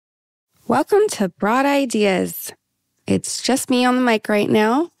Welcome to Broad Ideas. It's just me on the mic right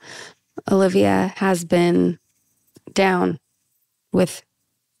now. Olivia has been down with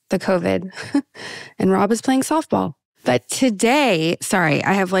the COVID and Rob is playing softball. But today, sorry,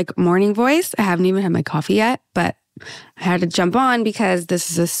 I have like morning voice. I haven't even had my coffee yet, but I had to jump on because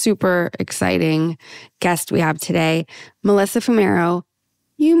this is a super exciting guest we have today. Melissa Fumero,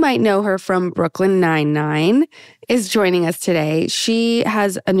 you might know her from Brooklyn Nine-Nine, is joining us today. She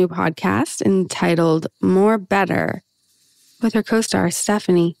has a new podcast entitled More Better with her co-star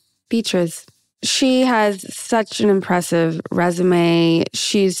Stephanie Beatriz. She has such an impressive resume.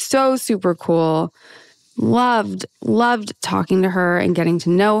 She's so super cool. Loved talking to her and getting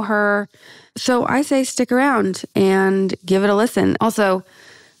to know her. So I say stick around and give it a listen. Also,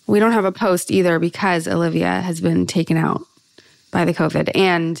 we don't have a post either because Olivia has been taken out by the COVID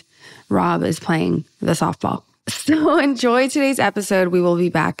and Rob is playing the softball. So enjoy today's episode. We will be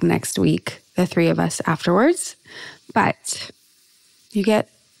back next week, the three of us afterwards. But you get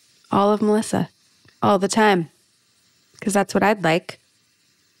all of Melissa all the time because that's what I'd like.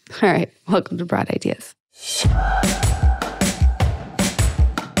 All right, welcome to Broad Ideas.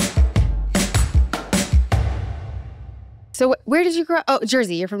 So where did you grow up? Oh,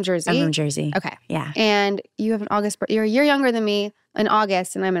 Jersey. You're from Jersey? I'm from Jersey. Okay. Yeah. And you have an August birthday. You're a year younger than me in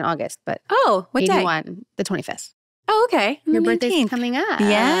August, and I'm in August, but Oh, what day? 81, the 25th. Oh, okay. Your The birthday's 19th. coming up.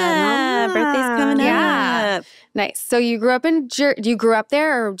 Yeah, birthday's coming Yeah. up. Nice. So you grew up in you grew up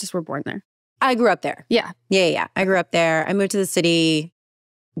there or just were born there? I grew up there. Yeah. Yeah. I grew up there. I moved to the city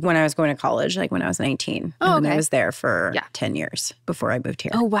when I was going to college, like when I was 19. Oh, and okay. I was there for Yeah. 10 years before I moved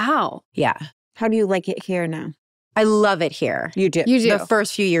here. Oh, wow. Yeah. How do you like it here now? I love it here. You do. You do. The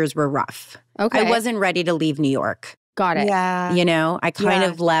first few years were rough. Okay. I wasn't ready to leave New York. Got it. Yeah. You know, I kind Yeah.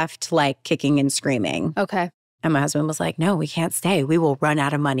 of left like kicking and screaming. Okay. And my husband was like, no, we can't stay. We will run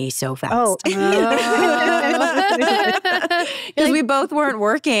out of money so fast. Oh. Because we both weren't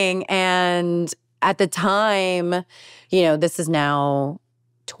working. And at the time, you know, this is now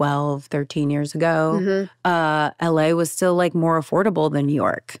 12, 13 years ago, Mhm. LA was still like more affordable than New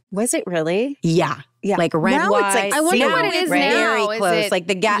York. Was it really? Yeah. Yeah. Like rent Now wise. it's like I wonder what it is right? now. Very Is close. it- Like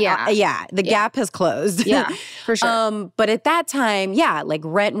the gap. Yeah. The gap has closed. Yeah, for sure. But at that time, yeah, like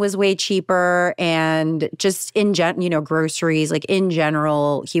rent was way cheaper and just groceries, like in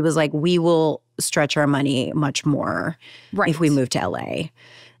general, he was like, we will stretch our money much more Right. if we move to LA.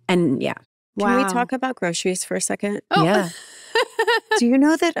 And yeah. Can we Wow. talk about groceries for a second? Oh. Yeah. Do you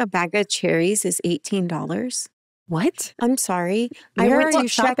know that a bag of cherries is $18? What? I'm sorry. Where went are to you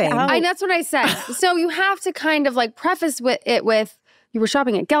check shopping? out- That's what I said. So you have to kind of like preface with you were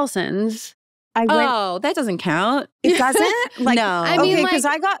shopping at Gelson's. I went. Oh, that doesn't count. It doesn't? Like, No. I mean, okay, like- because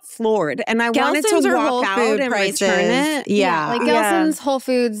I got floored and I wanted Gelson's to or walk Whole out Food and prices. return it. Yeah. Like Yeah. Gelson's, Whole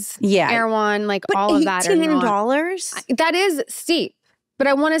Foods, Yeah. Erewhon, like But all of that are not. $18? That is steep. But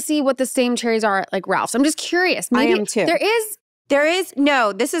I want to see what the same cherries are at like Ralph's. I'm just curious. I Maybe am too. There is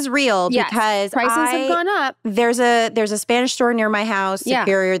this is real Yes, because prices have gone up. There's a Spanish store near my house, Yeah.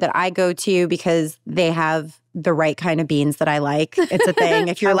 Superior, that I go to because they have the right kind of beans that I like. It's a thing.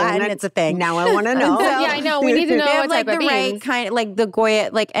 If you're I Latin, wanna- it's a thing. Now I want to know. Yeah, I know. We need to know They what have like type the of right beans. kind, like the Goya,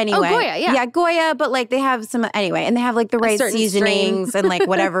 like anyway. Goya, yeah. Yeah, Goya, but like they have some, anyway, and they have like the right certain seasonings and like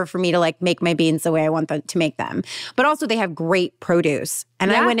whatever for me to like make my beans the way I want them to make them. But also they have great produce. And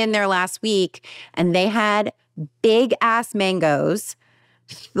Yeah. I went in there last week and they had big ass mangoes,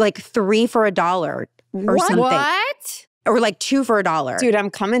 like 3 for $1 or something. What? Or like 2 for $1. Dude, I'm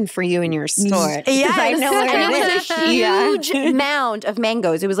coming for you in your store. Yes. I know what And it it is. was a huge mound of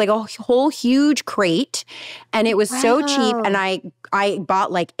mangoes. It was like a whole huge crate. And it was so cheap. Wow. And I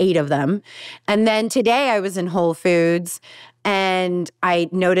bought like 8 of them. And then today I was in Whole Foods and I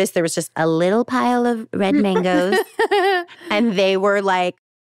noticed there was just a little pile of red mangoes. And they were like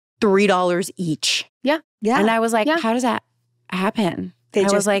 $3 each. Yeah. And I was like, Yeah. how does that happen? They I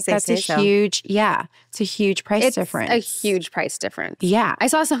was just- like, they that's say a so. huge, it's a huge price It's difference. a huge price difference. Yeah. I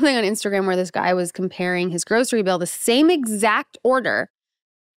saw something on Instagram where this guy was comparing his grocery bill, the same exact order.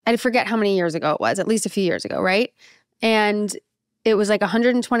 I forget how many years ago it was, at least a few years ago, right? And it was like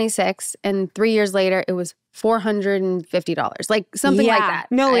 126, and 3 years later, it was $450, like something like Yeah. that.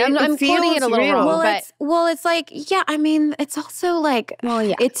 No, I'm quoting feels it a little real. wrong, Well, but it's like, yeah, I mean, it's also like,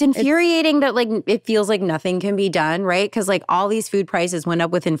 yeah, it's infuriating that like it feels like nothing can be done, right? Because like all these food prices went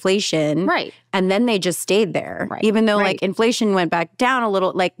up with inflation. right. And then they just stayed there. Right. Even though Right. like inflation went back down a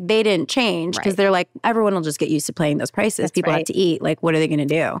little, like they didn't change because Right. they're like, everyone will just get used to paying those prices. That's People have right. to eat. Like, what are they going to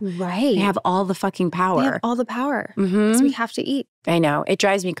do? Right. They have all the fucking They power. have all the power. Mhm. So we have to eat. I know. It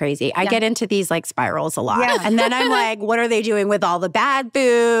drives me crazy. I get into these like spirals a lot. Yeah. And then I'm like, what are they doing with all the bad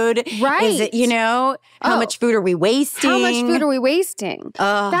food? Right. Is it, how much food are we wasting? How much food are we wasting?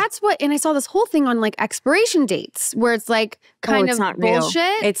 That's what, and I saw this whole thing on like expiration dates where it's like kind it's of not real.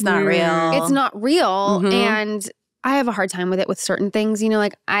 bullshit. It's not real. It's not real. And I have a hard time with it with certain things.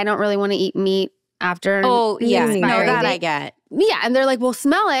 Like I don't really want to eat meat after. Oh, yeah. No, expiry that date. I get. Yeah, and they're like, well,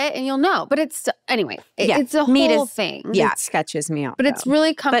 smell it and you'll know. But it's, anyway, it's a Meat whole is- thing. Yeah. It sketches me out. But it's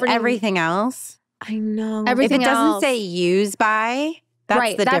really comforting. But everything else, I know. Everything if it doesn't else. say use by, that's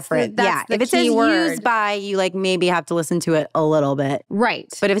Right, the that's difference. the Yeah. If it key says word. use by, you like maybe have to listen to it a little bit.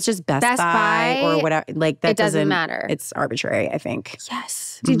 Right. But if it's just Best Buy or whatever, like that it doesn't matter. It's arbitrary, I think.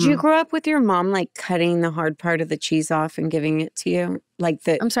 Yes. Did you grow up with your mom like cutting the hard part of the cheese off and giving it to you? Like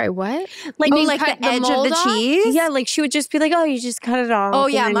the I'm sorry, what? like, Oh, mean like cut the edge of mold the off? cheese? yeah, like she would just be like, "Oh, you just cut it off." Oh,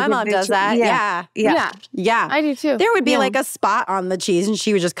 and yeah. then My give mom it does to-" that. Yeah. Yeah. Yeah. I do too. There would be Yeah. like a spot on the cheese and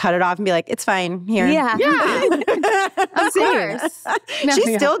she would just cut it off and be like, it's fine. Here. Yeah. Yeah. Of course. No,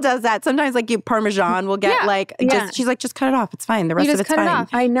 She yeah. still does that. Sometimes like Parmesan will get Yeah. like, Yeah. she's like, just cut it off. It's fine. The rest You of just it's cut it fine. off.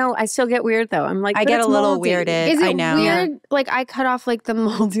 I know. I still get weird though. I'm like, I "But get it's a little moldy." weirded. Is it I know. weird? Like I cut off like the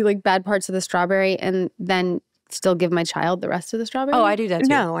moldy, like bad parts of the strawberry and then still give my child the rest of the strawberry? Oh, I do that too.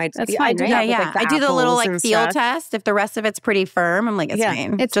 No, That's I fine, do right? that Yeah, with, yeah. like, I do the little apples like and feel stuff. test. If the rest of it's pretty firm, I'm like, it's Yeah.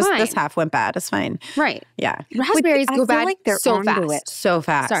 fine. It's just fine. this half went bad. It's fine. Right. Yeah. Raspberries I go feel bad like they're so onto fast. it. So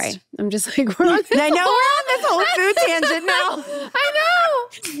fast. Sorry. I'm just like, we're on I know we're on this whole food tangent now. I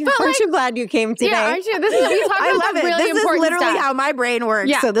know. But Aren't you glad you came today? yeah, aren't you? This is, we talk I about love the it. really This is important literally stuff. how my brain works.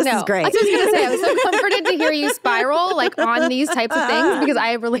 Yeah, So this no. is great. That's what I was going to say. I was so comforted to hear you spiral like on these types of things because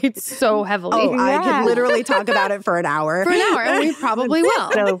I relate so heavily. Oh, I Yeah. could literally talk about it for an hour. For an hour, and we probably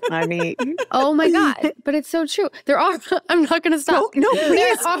will. So funny. Oh my God. But it's so true. There are, I'm not going to stop. No, There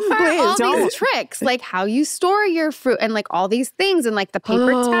please, are please all don't. these tricks, like how you store your fruit and like all these things and like the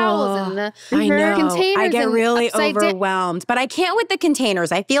paper towels and the I know. containers. I get and really upside down- overwhelmed, but I can't with the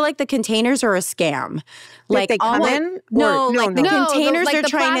containers. I feel like the containers are a scam. Like they come almost- in? No, Or- like the no. containers Like they're the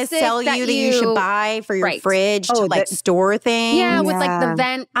trying to plastic sell that you that you should you- buy for your Right. fridge to Oh, like store things. Yeah, with like the Yeah.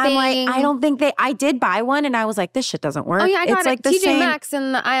 vent thing. I'm like, I don't think I did buy one and I was like, this shit doesn't work. Oh yeah, I got it's it. like the TJ same. Maxx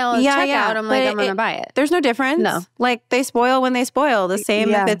in the aisle at Yeah, checkout. yeah. I'm like, But I'm gonna buy it. There's no difference. No. Like they spoil when they spoil. The same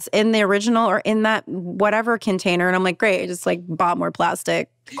Yeah. if it's in the original or in that whatever container. And I'm like, great, I just like bought more plastic.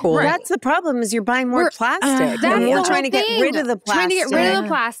 Cool. Right. That's the problem is you're buying more We're- plastic. That's and the we're whole trying to get thing. rid of the plastic. Trying to get rid of the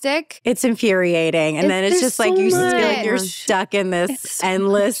plastic. It's infuriating. And then it's There's just like so you just feel like you're much. stuck in this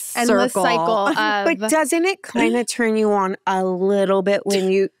endless circle. cycle of But doesn't it kind of turn you on a little bit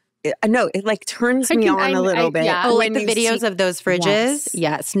when you? No, it like turns me on a little bit. yeah. Oh, like When the you videos of those fridges?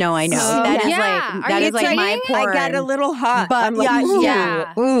 Yes. No, I know. So That is Yeah. like Are that you is like my kidding? porn. I got a little hot. But I'm like, yeah, ooh,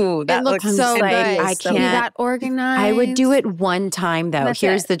 yeah. ooh, that it looks so so good. I Be can't- that organized. I would do it one time though. That's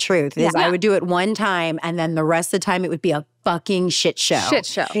Here's it. the truth: is Yeah. I would do it one time, and then the rest of the time it would be a fucking shit show. Shit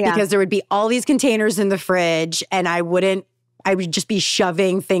show. Yeah. Because there would be all these containers in the fridge, and I would just be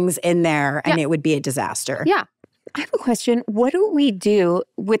shoving things in there, and Yeah. it would be a disaster. Yeah. I have a question. What do we do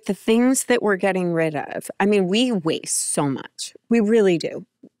with the things that we're getting rid of? I mean, we waste so much. We really do.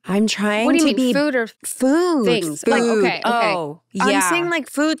 I'm trying What do you to mean, be food or Food. things? food. Like, okay. Oh, yeah. I'm saying like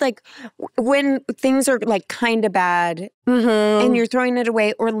food, like when things are like kind of bad Mhm. and you're throwing it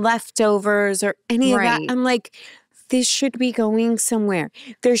away or leftovers or any of Right. that. I'm like, this should be going somewhere.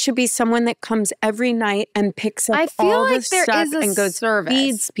 There should be someone that comes every night and picks up I feel all like the there stuff is a and goes service.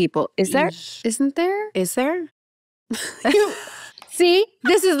 feeds people. Is there? Isn't there? Is there? See,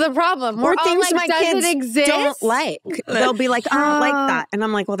 this is the problem. We're Or all things like, my does kids it exist? don't like. They'll be like, I don't like Oh. that. And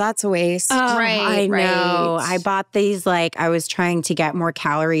I'm like, well, that's a waste. Right, I know. right. I bought these like I was trying to get more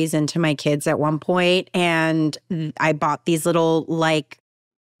calories into my kids at one point, and I bought these little like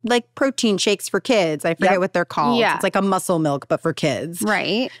protein shakes for kids. I forget Yep. what they're called. Yeah. It's like a muscle milk, but for kids.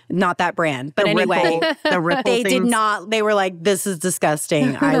 Right. Not that brand. But The anyway, Ripple- the Ripple they did things. not. They were like, this is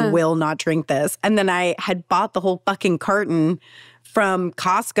disgusting. I will not drink this. And then I had bought the whole fucking carton from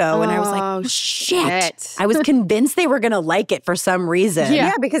Costco, and I was Oh, like, shit. shit. I was convinced they were going to like it for some reason. Yeah.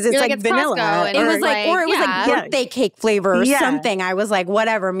 Yeah, because it's You're like, like, it's vanilla. Costco, and It Or was like, or it was yeah. like birthday cake flavor or Yeah. something. I was like,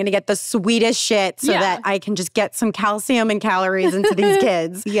 whatever, I'm going to get the sweetest shit so Yeah. that I can just get some calcium and calories into these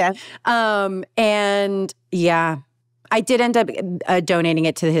kids. Yeah. And yeah, I did end up donating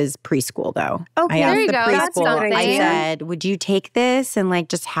it to his preschool though. Okay, I asked there you the go. That's preschool, something. I said, would you take this and like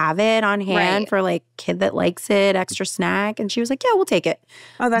just have it on hand Right. for like kid that likes it, extra snack? And she was like, yeah, we'll take it.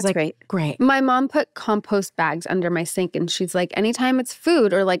 Oh, that's like, great. Great. My mom put compost bags under my sink and she's like, anytime it's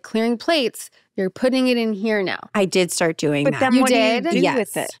food or like clearing plates, you're putting it in here now. I did start doing But that. then You what did? do you do Yes.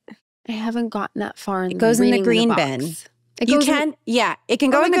 with it? I haven't gotten that far in It goes in the reading green box. bin. It You goes in- can, it can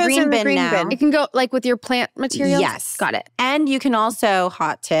go in the green bin now. It can go like with your plant materials? Yes. Got it. And you can also,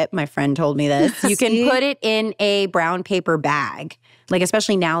 hot tip, my friend told me this, you can put it in a brown paper bag, like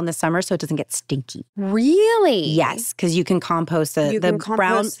especially now in the summer so it doesn't get stinky. Really? Yes, because you can compost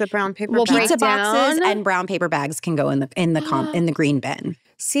the brown paper Well, bag. pizza break boxes down. and brown paper bags can go in the green bin.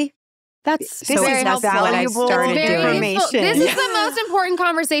 See, That's This very is helpful. what I valuable started Very doing. useful. This is the most important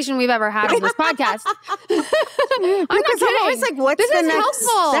conversation we've ever had on this podcast. I'm not Because I'm kidding. always like, what's This the is next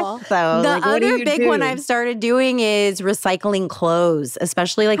helpful. step, though? The Like, what do other you big do? one I've started doing is recycling clothes,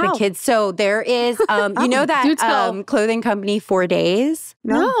 especially like How? the kids. So there is, you know do tell. that clothing company 4 Days?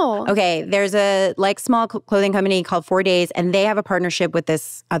 No. Okay, there's a like small clothing company called 4 Days, and they have a partnership with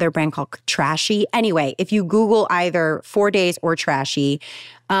this other brand called Trashy. Anyway, if you Google either 4 Days or Trashy,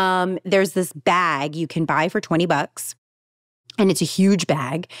 there's this bag you can buy for $20. And it's a huge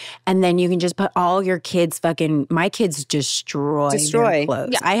bag. And then you can just put all your kids my kids destroy their clothes.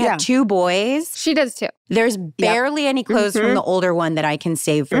 Yeah. I have 2 boys. She does too. There's barely any clothes from the older one that I can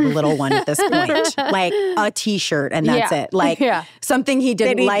save for the little one at this point. Like a t-shirt and that's it. Like something he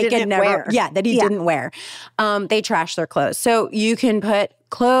didn't like didn't and never. wear. Yeah, that he didn't wear. They trash their clothes. So you can put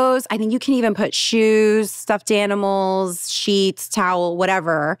clothes. I think you can even put shoes, stuffed animals, sheets, towel,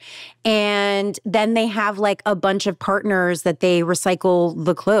 whatever. And then they have like a bunch of partners that they recycle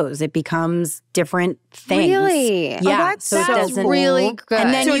the clothes. It becomes different things. Really? Yeah. that's so it so doesn't really good.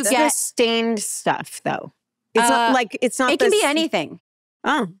 And then So you it's get the stained stuff, though. It's not like it's not. it can the be anything.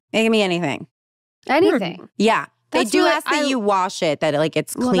 Oh, It can be anything. Anything. Yeah. That's they do really- ask that you wash it, that like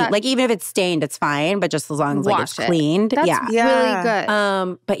it's clean. that- like even if it's stained, it's fine, but just as long as like it's Wash it. cleaned. That's yeah. really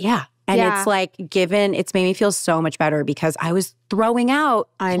good. But yeah. And it's like it's made me feel so much better because I was throwing out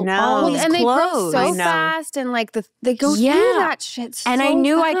I know. all Well, these and they grow clothes. so I know. fast and like they go through that shit so and I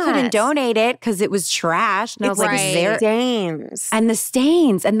knew I couldn't fast. donate it because it was trash. And I was like, Right. there. stains And the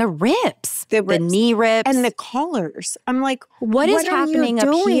stains and the rips, the knee rips. and the collars. I'm like, what is are you happening up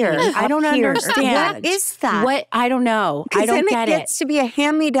doing here? I don't up here? understand. What is that? What? I don't know. I don't then get it gets to be a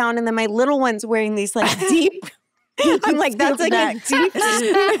hand-me-down, and then my little one's wearing these like deep. I'm like, that's like a deep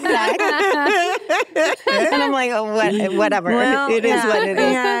neck. And I'm like, oh, whatever. Well, it is what it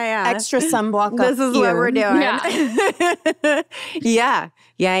is. Yeah. Extra sunblock. This is what we're doing. Yeah.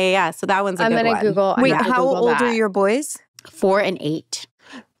 Yeah. So that one's a I'm good gonna one. Google. Wait, I'm gonna how Google old that. are your boys? 4 and 8.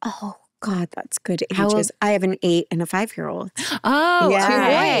 Oh God, that's good How old- ages. I have an 8 and a 5-year-old. Oh, Yeah.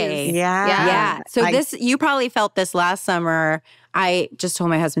 okay. Yeah. Yeah. So I- this, you probably felt this last summer. I just told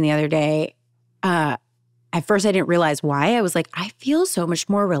my husband the other day, at first I didn't realize why. I was like, I feel so much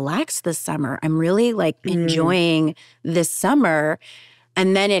more relaxed this summer. I'm really like enjoying this summer.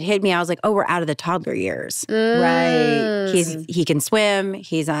 And then it hit me. I was like, oh, we're out of the toddler years. Right. He can swim.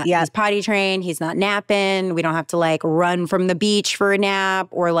 He's potty trained. He's not napping. We don't have to like run from the beach for a nap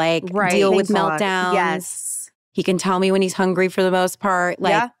or like deal with Thank God. meltdowns. Yes. He can tell me when he's hungry for the most part.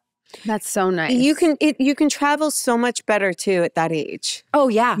 Like, That's so nice. You can travel so much better too at that age. oh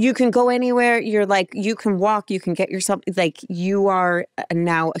yeah. You can go anywhere. You're like, you can walk, you can get yourself, like you are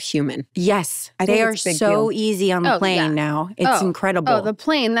now a human. Yes. I think They are it's a big so deal. easy on the plane now. It's incredible. Oh, the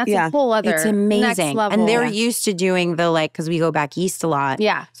plane. That's a whole other It's amazing. next level. And they're used to doing the like, because we go back east a lot.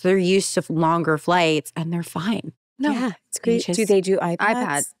 Yeah. So they're used to longer flights and they're fine. No. Yeah, it's great. just- Do they do iPads?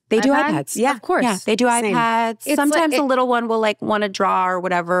 iPad. They do iPad? iPads. Yeah. Of course. Yeah, they do Same. iPads. It's Sometimes like- the little one will like want to draw or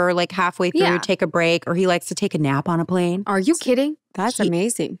whatever, like halfway through, Yeah. take a break, or he likes to take a nap on a plane. Are you kidding? That's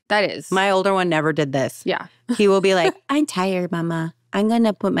amazing. That is. My older one never did this. yeah. He will be like, I'm tired, mama. I'm going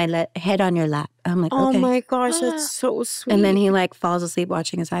to put my head on your lap. I'm like, Oh okay. my gosh, that's so sweet. And then he like falls asleep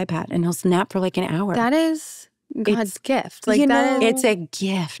watching his iPad and he'll snap for like an hour. That is God's gift. Like you that know, is It's a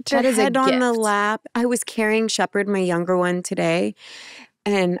gift. that is a head on the gift. lap. I was carrying Shepherd, my younger one, today,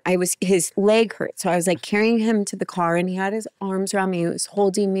 and his leg hurt. So I was like carrying him to the car, and he had his arms around me. He was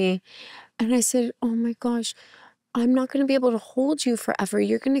holding me, and I said, "Oh my gosh, I'm not going to be able to hold you forever.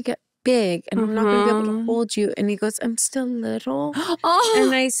 You're going to get big, and I'm not going to be able to hold you." And he goes, "I'm still little."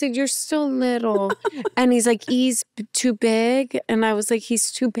 And I said, "You're still little." And he's like, "He's too big." And I was like,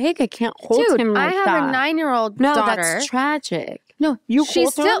 "He's too big. I can't hold Dude, him like I have that." a 9-year-old No, daughter. that's tragic. No, You she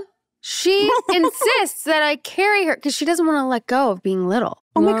hold her? still she insists that I carry her because she doesn't want to let go of being little.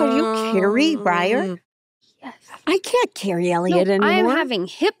 Oh my God, you carry Briar? Yes. I can't carry Elliot anymore. I am having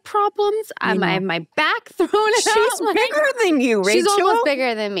hip problems. I have my back thrown out. She's bigger than you, Rachel. She's almost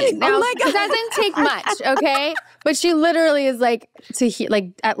bigger than me. Now, my God. it doesn't take much, okay? But she literally is like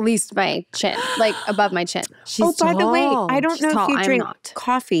at least my chin, like above my chin. She's by the way, tall. I don't She's know tall. if you I'm drink not.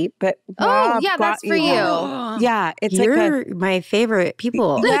 coffee, but Oh, Rob yeah, that's got for you. Yeah, it's You're my favorite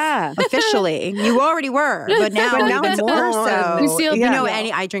people. Yeah. Officially. You already were, but now it's more on. so. You sealed You the know,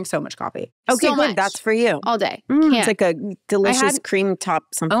 deal. I drink so much coffee. Okay, So good. much. That's for you. All day. It's Can't. like a delicious had- cream top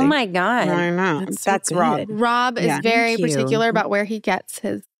something. Oh my God. I know. so That's good. Rob. Rob is Yeah. very Thank you. particular about where he gets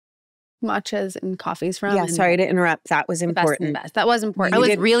his matchas and coffees from. Yeah, and sorry to interrupt. That was the best and important. best. That was important. That was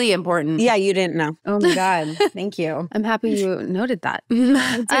did- really important. Yeah, you didn't know. Oh my God. Thank you. I'm happy you noted that.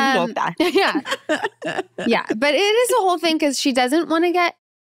 Both that. Yeah. Yeah. But it is a whole thing because she doesn't want to get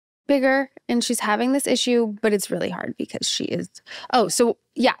bigger and she's having this issue, but it's really hard because she is. Oh, so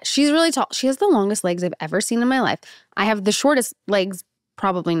yeah, she's really tall. She has the longest legs I've ever seen in my life. I have the shortest legs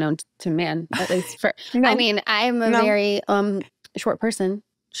probably known to man, at least for. No. I mean, I am a No. very short person.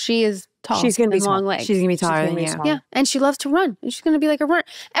 She is tall. She's gonna be and long tall. legs. She's going to be taller gonna than be you. tall. Yeah, and she loves to run. And she's going to be like a runner.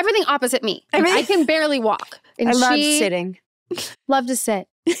 Everything opposite me. I can barely walk. And I love she sitting. love to sit.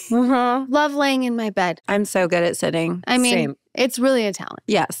 Mm-hmm. Love laying in my bed. I'm so good at sitting. I mean, Same. it's really a talent.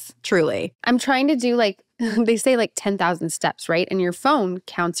 Yes, truly. I'm trying to do like, they say like 10,000 steps, right? And your phone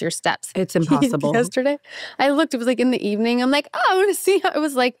counts your steps. It's impossible. Yesterday, I looked, it was like in the evening. I'm like, oh, I want to see how it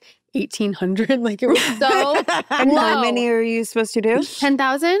was like 1,800. Like it was so And low. how many are you supposed to do?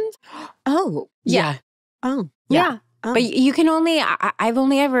 10,000? Oh. Yeah. Oh. Yeah. Oh. But you can only, I've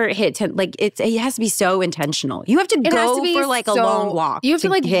only ever hit 10, like it has to be so intentional. You have to It has go to be for like a so- long walk. you have to,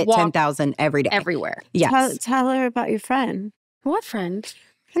 like, hit walk 10,000 every day. Everywhere. Yes. Tell her about your friend. What friend?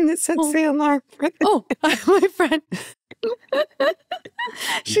 And it sets the alarm. Oh, my friend.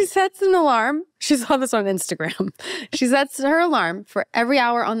 She sets an alarm. She saw this on Instagram. She sets her alarm for every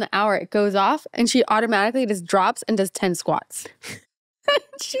hour on the hour it goes off, and she automatically just drops and does 10 squats.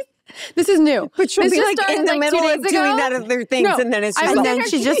 This is new. But she'll This be just like started, in the like, 2 middle of days doing ago. that other things, No, and then it's I just was And like, then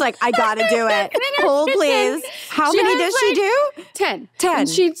she's just like, I gotta do it. Hold, please. How She many has, does she like, do? 10. 10. And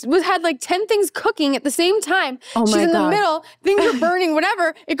she had like 10 things cooking at the same time. Oh She's my in God. the middle, things are burning,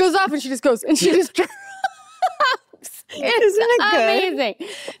 whatever. It goes off and she just goes and she just drops. Isn't it good? Amazing.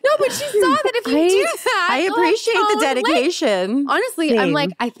 No, but she saw that if you do that, I you'll appreciate the tone late. dedication. Honestly, I'm Same. like,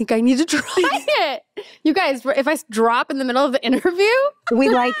 I think I need to try it. You guys, if I drop in the middle of the interview, we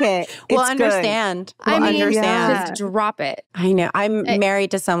like it. We'll It's good. understand. We'll I mean, understand. just drop it. I know. I'm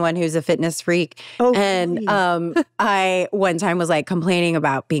married to someone who's a fitness freak. Oh, and really? I one time was like complaining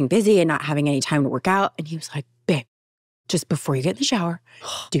about being busy and not having any time to work out. And he was like, babe, just before you get in the shower,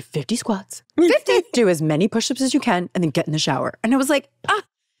 do 50 squats. 50. Do as many push-ups as you can and then get in the shower. And I was like, that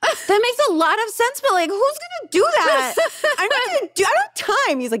makes a lot of sense, but like, who's going to do that? I'm not going to do, I don't have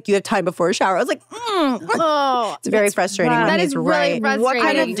time. He's like, you have time before a shower. I was like, Oh, It's very frustrating when That he's is really right. frustrating. What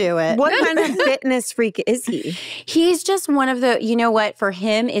kind of do it? What kind of fitness freak is he? He's just one of the, you know what? For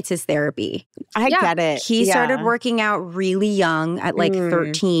him, it's his therapy. I Yeah. get it. He Yeah. started working out really young at like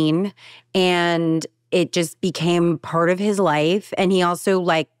 13, and it just became part of his life. And he also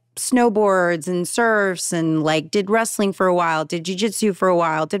like snowboards and surfs and like did wrestling for a while, did jujitsu for a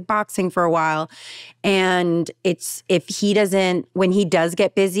while, did boxing for a while. And it's, if he doesn't, when he does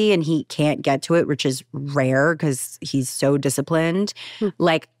get busy and he can't get to it, which is rare because he's so disciplined,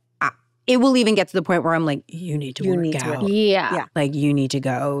 like it will even get to the point where I'm like, you need to work out. yeah. Yeah. Like you need to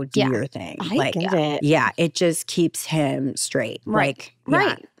go do Yeah. your thing. I like, get it. yeah, it just keeps him straight. Right. Like, yeah.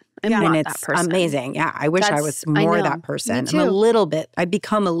 Right. I'm And not it's that person. amazing. Yeah, I wish I was I more know. that person. Me I'm too. a little bit, I've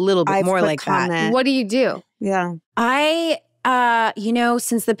become a little bit I've more like become that. it. What do you do? Yeah. I,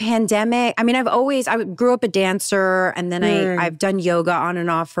 since the pandemic, I mean, I grew up a dancer, and then I've done yoga on and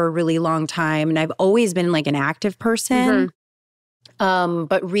off for a really long time. And I've always been like an active person.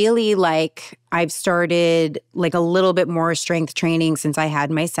 But really, like, I've started like a little bit more strength training since I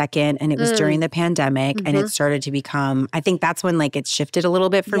had my second, and it was during the pandemic, and it started to become, I think that's when like it shifted a little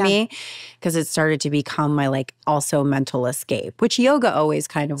bit for me, because it started to become my like also mental escape, which yoga always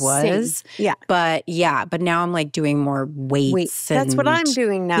kind of was. Yeah. But now I'm like doing more weights. That's what I'm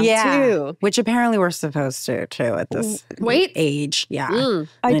doing now too. Which apparently we're supposed to too at this Weights? age. Yeah. Mm.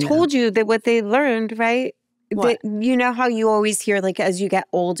 I know. told you that what they learned, right? What? That, you know how you always hear, like, as you get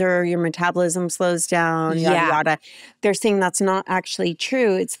older, your metabolism slows down, yada, Yeah. yada. They're saying that's not actually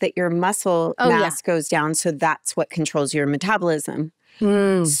true. It's that your muscle mass goes down. So that's what controls your metabolism.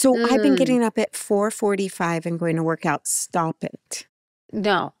 So I've been getting up at 4:45 and going to work out. Stop it.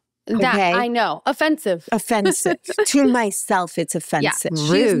 No. That Okay. I know. Offensive. Offensive. To myself, it's Yeah. offensive.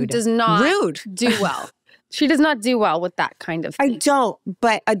 She Rude. does not Rude. do well. She does not do well with that kind of I thing. don't,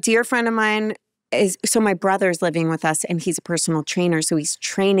 but a dear friend of mine so my brother's living with us and he's a personal trainer. So he's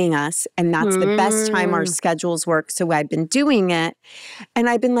training us and that's the best time our schedules work. So I've been doing it and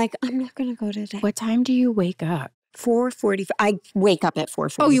I've been like, I'm not going to go today. What time do you wake up? 4:45. I wake up at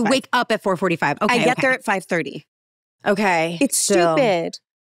 4:45. Oh, you wake up at 4:45. Okay. I get there at 5:30. Okay. It's stupid.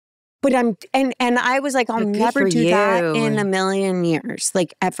 But and I was like, I'll never do that in a million years,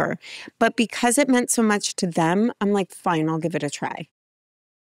 like ever. But because it meant so much to them, I'm like, fine, I'll give it a try.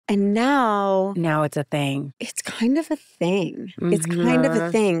 And now it's a thing. It's kind of a thing. It's kind of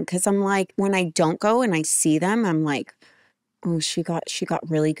a thing because I'm like, when I don't go and I see them, I'm like, oh, she got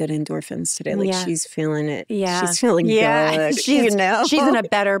really good endorphins today. Like she's feeling it. Yeah. She's feeling good. She's in a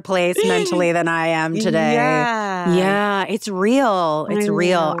better place mentally than I am today. Yeah. It's real. It's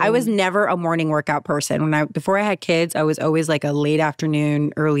real. I was never a morning workout person. Before I had kids, I was always like a late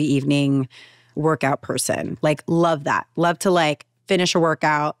afternoon, early evening workout person. Like love that. Love to like finish a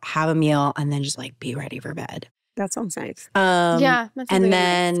workout, have a meal, and then just like be ready for bed. That sounds nice. Yeah. And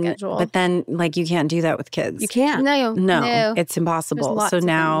then, but then like you can't do that with kids. You can't. No. It's impossible. There's So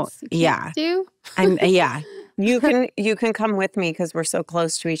now, do. You can come with me because we're so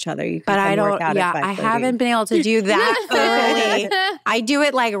close to each other. You can but I don't. work out Yeah, at 5:30. I haven't been able to do that early. I do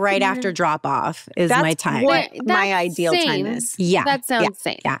it like right after drop off is my time. What my ideal time is. Yeah, that sounds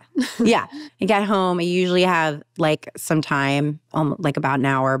sane. Yeah. I get home. I usually have like some time, like about an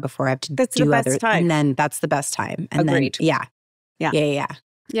hour before I have to That's do the best other. time. And then that's the best time. And Agreed. then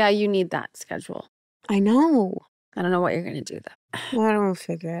Yeah, you need that schedule. I know. I don't know what you're going to do though. Well, I don't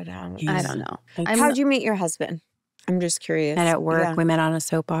figure it out. I don't know. How'd you meet your husband? I'm just curious. And at work, we met on a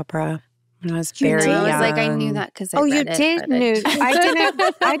soap opera when I was very young. I was like, I knew that because you did know.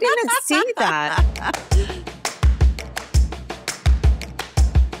 I didn't see that.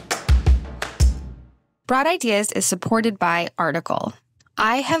 Broad Ideas is supported by Article.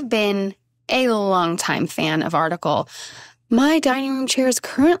 I have been a longtime fan of Article. My dining room chairs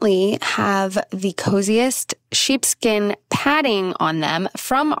currently have the coziest sheepskin padding on them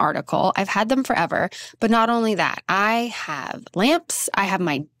from Article. I've had them forever. But not only that, I have lamps. I have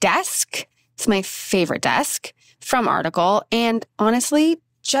my desk. It's my favorite desk from Article. And honestly,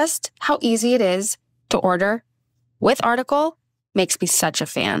 just how easy it is to order with Article makes me such a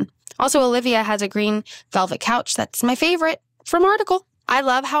fan. Also, Olivia has a green velvet couch that's my favorite from Article. I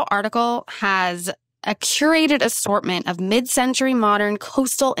love how Article has a curated assortment of mid-century modern,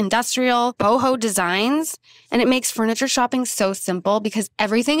 coastal, industrial, boho designs. And it makes furniture shopping so simple because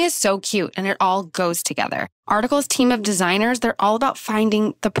everything is so cute and it all goes together. Article's team of designers, they're all about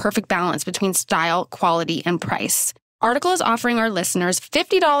finding the perfect balance between style, quality, and price. Article is offering our listeners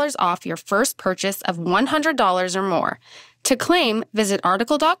 $50 off your first purchase of $100 or more. To claim, visit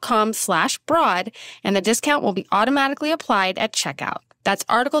article.com/broad and the discount will be automatically applied at checkout. That's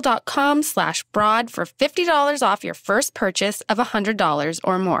article.com/broad for $50 off your first purchase of $100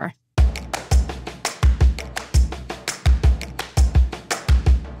 or more.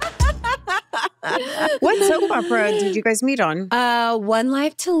 What soap opera did you guys meet on? One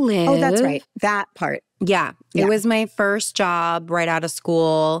Life to Live. Oh, that's right. That part. Yeah. It was my first job right out of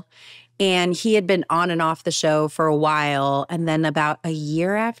school. And he had been on and off the show for a while. And then about a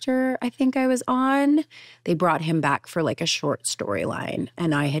year after I think I was on, they brought him back for like a short storyline.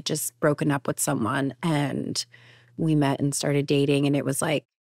 And I had just broken up with someone and we met and started dating. And it was like,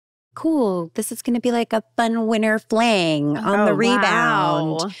 cool, this is going to be like a fun winter fling on the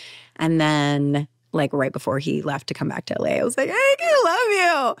rebound. Wow. And then like right before he left to come back to LA, I was like, I love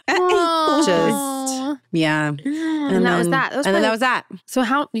you. Just, yeah. And that was that. That was that. So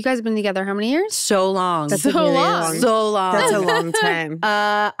how you guys have been together how many years? So long. That's So really long. So long. That's a long time.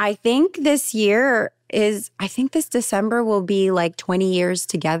 I think this December will be like 20 years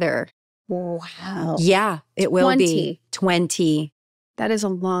together. Wow. Yeah, it will be 20. That is a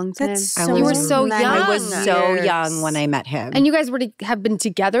long time. That's so you were so many young. I was so years. young when I met him. And you guys have been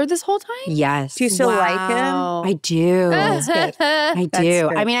together this whole time? Yes. Do you still like him? I do. I do.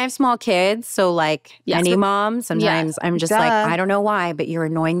 good. I mean, I have small kids, so like any mom, sometimes I'm just like, I don't know why, but you're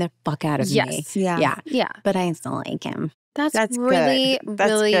annoying the fuck out of me. Yes. Yeah. Yeah. But I still like him. That's good. really,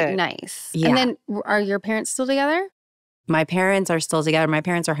 That's really good. nice. Yeah. And then are your parents still together? My parents are still together. My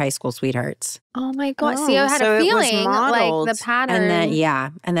parents are high school sweethearts. Oh my God. Oh, See, I had so a it was feeling modeled. like the pattern.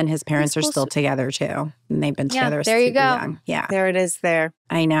 And then his parents are school still together too. And they've been together there you super go. young. Yeah. There it is there.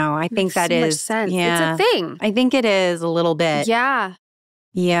 I know. I think Makes that so much is sense. Yeah. It's a thing. I think it is a little bit. Yeah.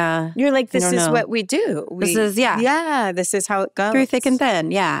 Yeah. You're like, this don't is know. what we do. This is, yeah. Yeah, this is how it goes. Through thick and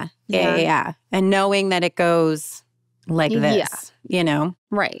thin. Yeah. Yeah. And knowing that it goes like this, you know?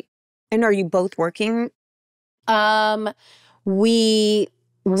 Right. And are you both working We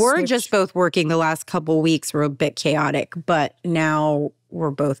were Switch. just both working the last couple weeks. Were a bit chaotic, but now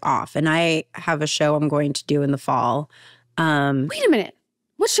we're both off. And I have a show I'm going to do in the fall. Wait a minute.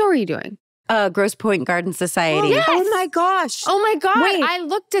 What show are you doing? Grosse Pointe Garden Society. yes. Oh my gosh. Oh my God. Wait. I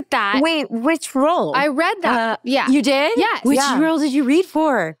looked at that. Wait, which role? I read that. Yeah. You did? Yes. Which Yeah. role did you read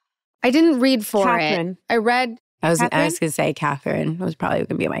for? I didn't read for Catherine. it. I read. I was Catherine? going to say Catherine was probably going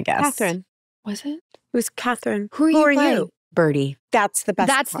to be my guess. Catherine. Was it? It was Catherine. Who are you playing? Birdie. That's the best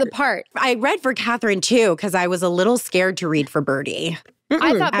That's the part. I read for Catherine too because I was a little scared to read for Birdie.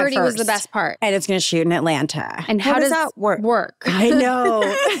 I thought At Birdie was the first. best part. And it's going to shoot in Atlanta. And how does that work? I know.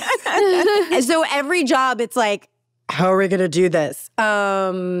 And so every job, it's like, how are we going to do this?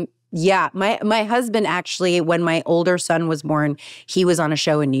 Yeah, my husband actually, when my older son was born, he was on a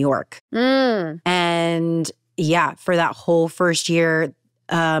show in New York. And yeah, for that whole first year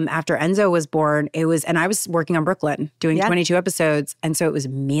after Enzo was born, and I was working on Brooklyn doing 22 episodes. And so it was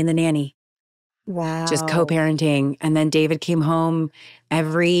me and the nanny. Wow. Just co-parenting. And then David came home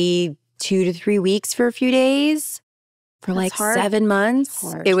every 2 to 3 weeks for a few days for like hard. 7 months.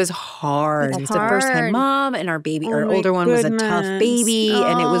 Hard. It was hard. It's It was the first time hard. mom, and our baby, Oh our my older one was a tough goodness. baby,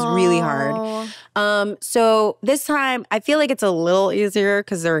 and it was really hard. So this time I feel like it's a little easier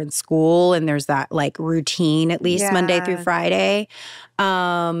because they're in school and there's that like routine, at least Monday through Yeah. Friday.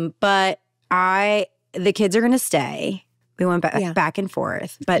 But the kids are going to stay. We went back and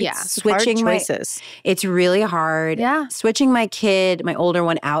forth, but Yeah. switching Hard my choices. it's really hard. Yeah. Switching my older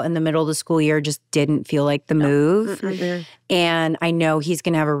one, out in the middle of the school year just didn't feel like the move. And I know he's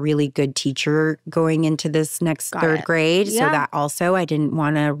going to have a really good teacher going into this next third grade. So Yeah. that also, I didn't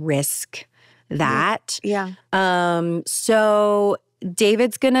want to risk that. Yeah. So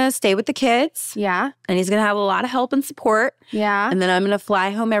David's going to stay with the kids, Yeah. and he's going to have a lot of help and support. Yeah. And then I'm going to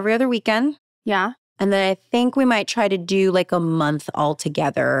fly home every other weekend. Yeah. And then I think we might try to do like a month all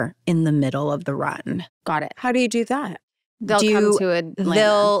together in the middle of the run. Got it. How do you do that? They'll come to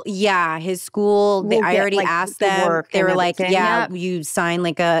Atlanta. His school, We'll I get, already like, asked the them. work They and were like, everything. yeah, Yep. you sign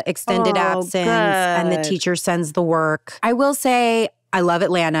like a extended Oh, absence and the good. teacher sends the work. I will say, I love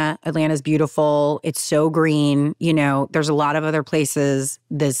Atlanta. Atlanta's beautiful. It's so green. You know, there's a lot of other places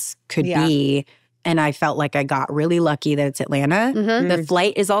this could be. And I felt like I got really lucky that it's Atlanta. Mhm. The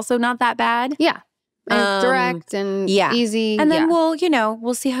flight is also not that bad. Yeah. And it's direct and easy. And then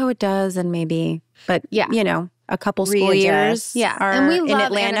we'll see how it does, and maybe, but a couple school Readjust. years And we in love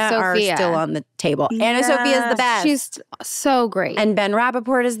Atlanta Anna are Sophia. still on the table. Anna Sophia is the best. She's so great. And Ben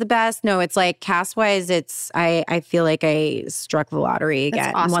Rappaport is the best. No, it's like cast-wise, I feel like I struck the lottery again,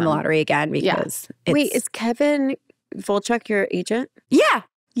 That's awesome. won the lottery again because Wait, is Kevin Volchuk your agent? yeah.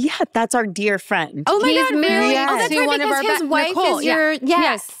 Yeah, that's our dear friend. Oh my He's God, married really? to Oh, that's right, one of because our his be- wife Nicole, is your,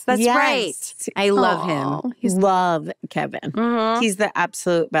 yes, that's Yes. right. I love him. Aw, Love Kevin. Mhm. He's the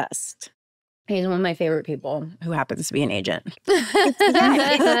absolute best. He's one of my favorite people who happens to be an agent.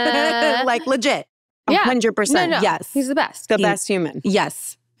 Yeah. Like legit. 100%. No. Yes. He's the best. The best human.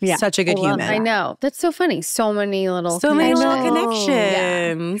 Yes. Yeah. Such a good I love human. I know. That's so funny. So many little So many little connections.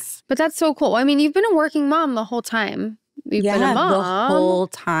 connections. But that's so cool. I mean, you've been a working mom the whole time. You've been a mom. The whole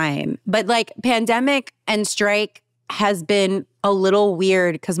time. But like pandemic and strike has been a little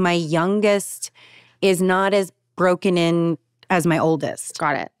weird because my youngest is not as broken in as my oldest.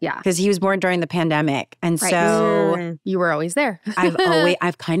 Got it. Yeah. Because he was born during the pandemic. And Right. so You were always there.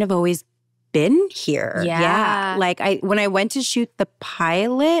 I've kind of always been here. Yeah. Like when I went to shoot the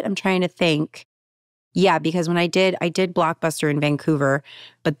pilot, I'm trying to think. Yeah, because when I did Blockbuster in Vancouver,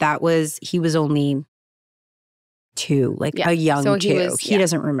 but he was only 2, like a young So 2. He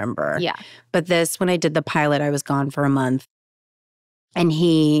doesn't remember. Yeah. But when I did the pilot, I was gone for a month. And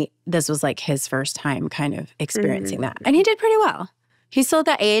this was like his first time kind of experiencing that. And he did pretty well. He's still at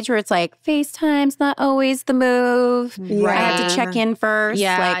that age where it's like, FaceTime's not always the move. Right. I have to check in first.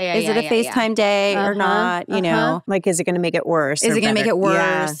 Yeah, like, yeah, is it a yeah, FaceTime day or not? You know? Like, is it going to make it worse? Is or it going to make better? it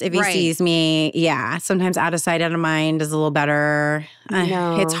worse if he Right. sees me? Yeah. Sometimes out of sight, out of mind is a little better.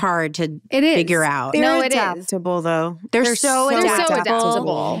 No. It's hard to It is. figure out. They're No, it is. adaptable, though. They're so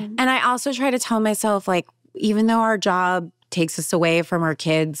adaptable. And I also try to tell myself, like, even though our job takes us away from our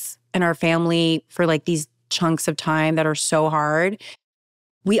kids and our family for like these chunks of time that are so hard,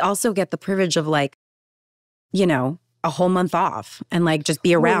 we also get the privilege of like, a whole month off and like just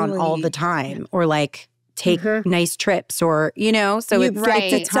be around all the time or like take nice trips or, so You it's get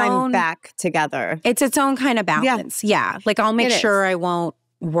the its time own, back together. It's its own kind of balance. Yeah. Like I'll make It sure is. I won't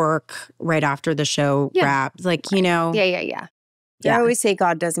work right after the show wraps. Like, Yeah. I always say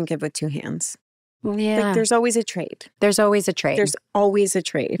God doesn't give with 2 hands. Yeah. Like there's always a trade. There's always a trade. There's always a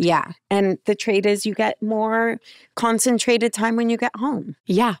trade. Yeah. And the trade is you get more concentrated time when you get home,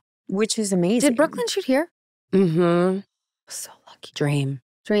 Yeah. which is amazing. Did Brooklyn shoot here? Mm-hmm. So lucky. Dream.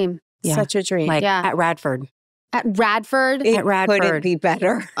 Dream. Yeah. Such a dream. Like Yeah. at Radford. At Radford? It at Radford. couldn't be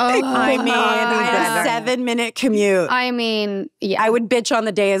better. Oh, I mean, I had a better. 7-minute commute. I mean, yeah. I would bitch on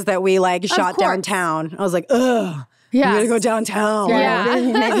the days that we like shot course. downtown. I was like, ugh. Yeah. We gotta go downtown.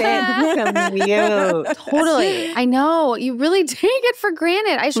 Cute. Totally. I know. You really take it for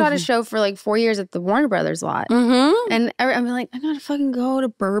granted. I shot a show for like 4 years at the Warner Brothers lot. Mm-hmm. And I'm like, I gotta fucking go to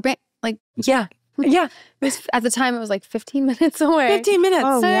Burbank. Like, Yeah. Yeah. it was, at the time, it was like 15 minutes away. 15 minutes.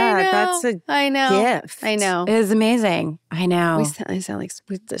 Oh, I yeah. know. That's a I know. gift. I know. It is amazing. I know. I sound like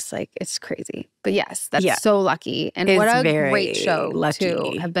we just like it's crazy, but yes, that's Yeah. so lucky, and It's what a very great show lucky.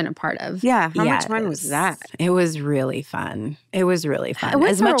 to have been a part of. Yeah. How much Yes. fun was that? It was really fun. It was really I fun.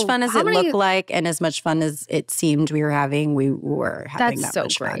 went As much through- fun as how it many- looked like and as much fun as it seemed we were having, we were having That's that so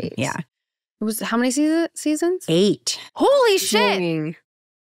much fun. great. Yeah. It was how many seasons? 8. Holy shit! Dang.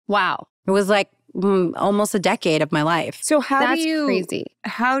 Wow, It was like almost a decade of my life. So that's crazy.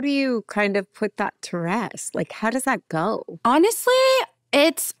 how do you kind of put that to rest? Like, how does that go? Honestly,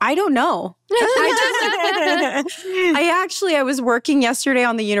 I don't know. I was working yesterday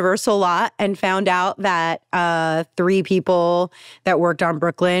on the Universal lot and found out that 3 people that worked on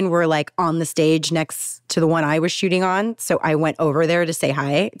Brooklyn were like on the stage next to the one I was shooting on. So I went over there to say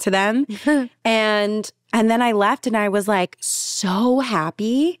hi to them. and then I left and I was like so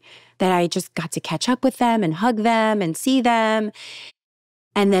happy that I just got to catch up with them and hug them and see them.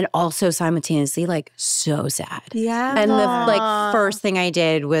 And then also simultaneously, like, so sad. Yeah. And the Aw. first thing I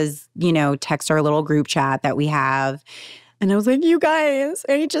did was, text our little group chat that we have. And I was like, you guys,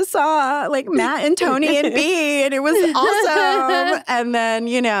 I just saw like Matt and Tony and B, and it was awesome. And then,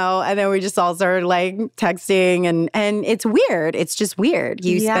 we just all started like texting and it's weird. It's just weird.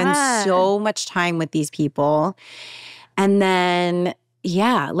 You Yeah. spend so much time with these people. And then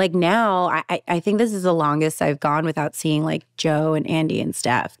like now, I think this is the longest I've gone without seeing like Joe and Andy and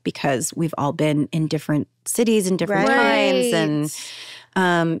Steph because we've all been in different cities and different times.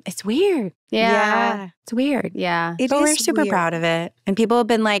 And it's weird. Yeah, It's weird. yeah. It But we're is super weird. proud of it. And people have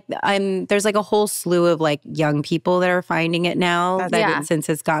been like, there's like a whole slew of like young people that are finding it now Yeah. since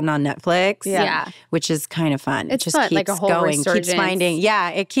it's gotten on Netflix. Yeah. Which is kind of fun. It's it just fun, keeps like a whole going, keeps resurgence. finding. Yeah,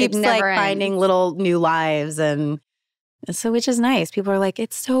 it keeps like never finding ends. little new lives and so which is nice. People are like,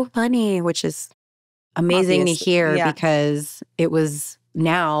 it's so funny, which is amazing Obvious, to hear yeah. because it was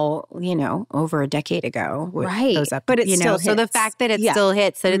now, over a decade ago. with Right. those But it still So the hits. fact that it Yeah. still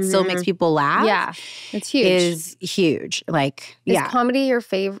hits, that it still makes people laugh Yeah, it's huge. is huge. Like, Is yeah. comedy your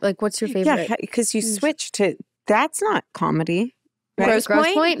favorite? Like, what's your favorite? Yeah, because you switch to that's not comedy. Right? Gross Gross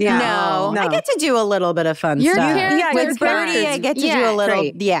Point? Point? Yeah. No. No. I get to do a little bit of fun Your stuff. character- Yeah, With your Birdie, characters- I get to do yeah, a little.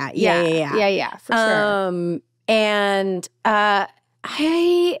 great. Yeah, for sure. And I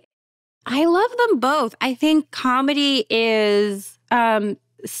love them both. I think comedy is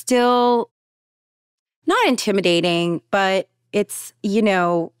still not intimidating, but it's,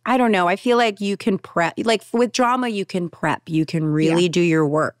 I don't know. I feel like you can prep. Like with drama, you can prep. You can really do your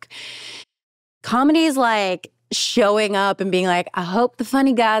work. Comedy is like showing up and being like, I hope the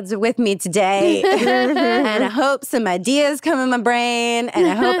funny gods are with me today. And I hope some ideas come in my brain. And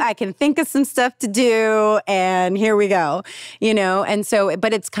I hope I can think of some stuff to do. And here we go. And so,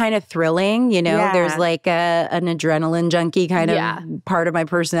 but it's kind of thrilling, Yeah. There's like an adrenaline junkie kind of part of my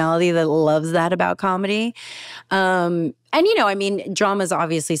personality that loves that about comedy. And, drama is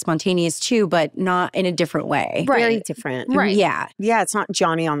obviously spontaneous too, but not in a different way. Right. Very different. Right. Yeah. Yeah, it's not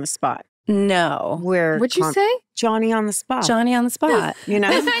Johnny on the spot. No. Where What'd you say? Johnny on the spot. Johnny on the spot. You know?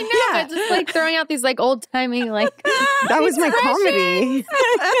 I know, but just like throwing out these like old timey like That was my comedy.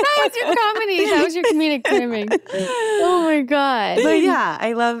 that was your comedy. That was your comedic timing. Oh my god. But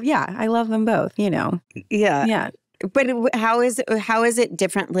I love them both, Yeah. Yeah. But how is it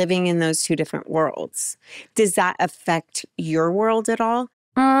different living in those two different worlds? Does that affect your world at all?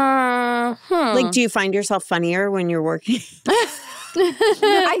 Like, do you find yourself funnier when you're working?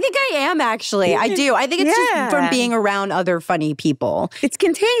 I think I am actually. I do. I think it's just from Yeah. being around other funny people. It's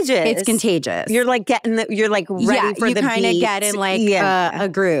contagious. It's contagious. You're like you're like ready for you the kind of beat. get in like a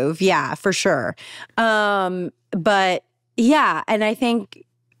groove. Yeah, for sure. But yeah, and I think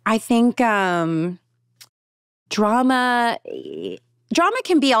drama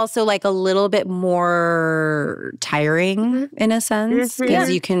can be also like a little bit more tiring in a sense because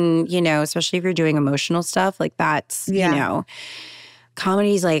you can, especially if you're doing emotional stuff like that's,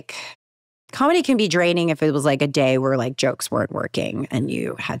 comedy's like comedy can be draining if it was like a day where like jokes weren't working and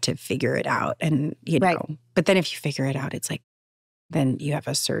you had to figure it out. And, you know, Right. but then if you figure it out, it's like, then you have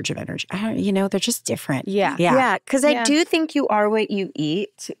a surge of energy. They're just different. Yeah. Yeah, because Yeah. I do think you are what you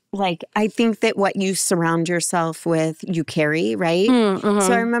eat. Like, I think that what you surround yourself with, you carry, right? Mm-hmm.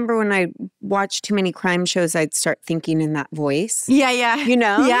 So I remember when I watched too many crime shows, I'd start thinking in that voice. Yeah. You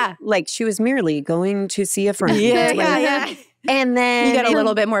know? Yeah. Like she was merely going to see a friend. Yeah. And then You get a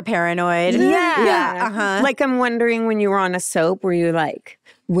little bit more paranoid. Yeah. Yeah. Uh-huh. Like I'm wondering when you were on a soap, were you like,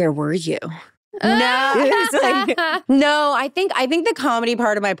 where were you? No, it's like, no. I think the comedy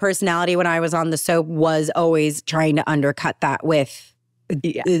part of my personality when I was on the soap was always trying to undercut that with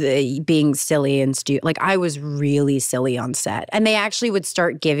being silly and stupid. Like I was really silly on set, and they actually would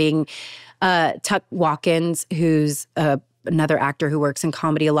start giving Tuck Watkins, who's another actor who works in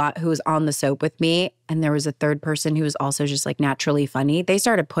comedy a lot, who was on the soap with me, and there was a third person who was also just like naturally funny. They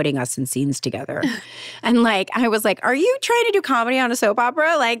started putting us in scenes together. And like, I was like, are you trying to do comedy on a soap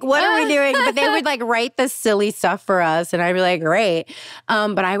opera? Like, what are we doing? But they would like write the silly stuff for us, and I'd be like, great.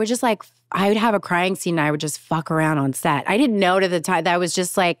 But I would just like, I would have a crying scene and I would just fuck around on set. I didn't know at the time that was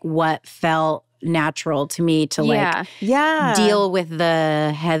just like what felt natural to me to like deal with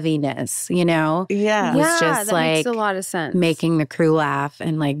the heaviness, you know? Yeah. It was just that like makes a lot of sense. making the crew laugh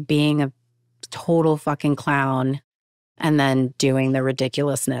and like being a total fucking clown and then doing the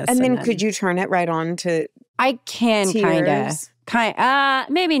ridiculousness. And then could you turn it right on to I can tears?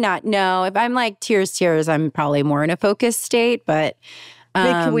 maybe not. No, if I'm like tears, I'm probably more in a focused state, but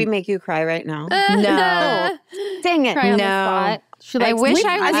Like, could we make you cry right now? no. Dang it. Cry on the No. spot. I wish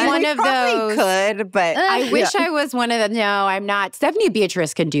I was one of those. Could, but I wish I was one of the. No, I'm not. Stephanie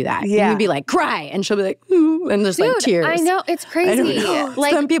Beatrice can do that. Yeah. You'd be like, cry. And she'll be like, ooh, and there's like Dude, tears. I know. It's I crazy. don't know.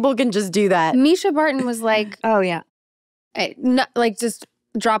 Like, Some people can just do that. Misha Barton was like, oh yeah. not, like just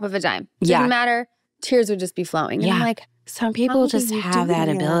drop of a dime. Didn't matter. Tears would just be flowing. And I'm like, some people how just do you have do that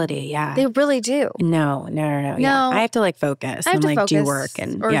that? ability. Yeah. they really do. No. Yeah. I have to like focus I have and to like focus, do work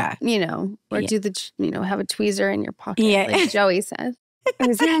and or, yeah. you know, or do the, have a tweezer in your pocket, Yeah. like Joey says.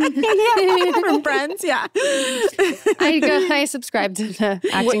 From Friends, yeah. I subscribe to the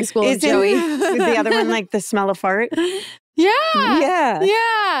acting school of Joey. Is the other one like the smell of fart? Yeah.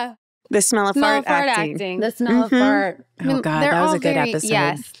 Yeah. The smell of Smell fart of fart acting. The smell of fart. Oh, God, they're that was all a good very, episode.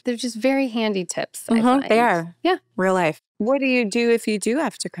 Yes. They're just very handy tips. I find. They are. Yeah. Real life. What do you do if you do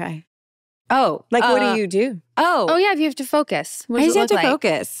have to cry? Oh. Like, what do you do? Oh, yeah. If you have to focus. What I does just it have to look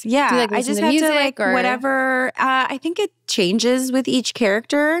like? focus. Yeah. Do you, like, I listen just to have to music like or- whatever. I think it changes with each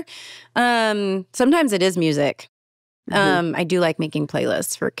character. Sometimes it is music. I do like making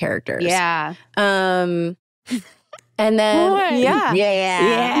playlists for characters. Yeah. And then What? yeah.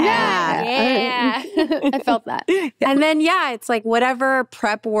 I felt that. And then it's like whatever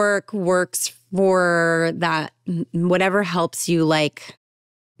prep work works for that, whatever helps you like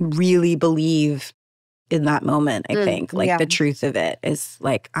really believe in that moment, I think. Like the truth of it is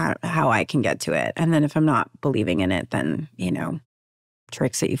like how I can get to it. And then if I'm not believing in it, then,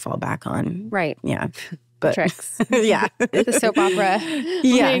 tricks that you fall back on. Right. Yeah. But Tricks. yeah. The soap opera.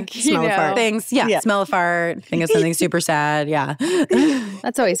 Yeah. Like, Smell of fart. Things. Yeah. Smell of fart. Think of something super sad. Yeah.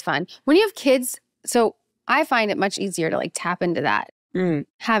 That's always fun. When you have kids, so I find it much easier to like tap into that.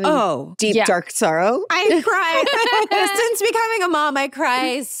 Having Deep, dark sorrow. I cry. Since becoming a mom, I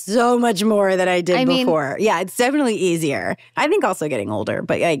cry so much more than I did before. Yeah, it's definitely easier. I think also getting older,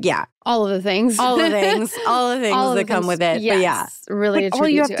 but all of the things. All the things that come with it. Yes, but really. All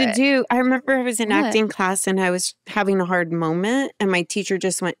you have to it. do, I remember I was in acting class and I was having a hard moment and my teacher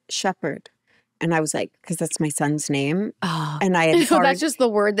just went, Shepherd. And I was like, because that's my son's name. Oh. And I had hard... That's just the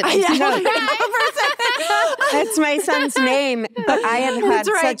word that makes you That's my son's name. But I had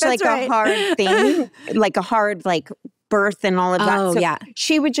such a hard thing, like a hard birth and all of that. Oh, so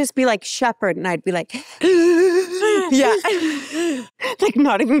she would just be like, Shepherd. And I'd be like, like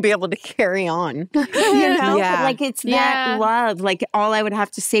not even be able to carry on. You know? Yeah. Like it's that love. Like all I would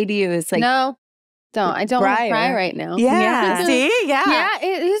have to say to you is like, no. Don't. I don't want to cry right now. Yeah. See? Yeah. Yeah,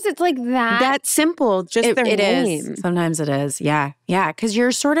 it is. It's like that. That simple. Just their name. Is. Sometimes it is. Yeah. Yeah. Because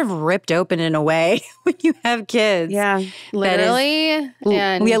you're sort of ripped open in a way when you have kids. Yeah. Literally.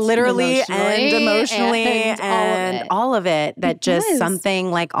 And literally and emotionally and all of it. That just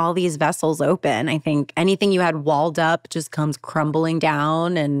something like all these vessels open. I think anything you had walled up just comes crumbling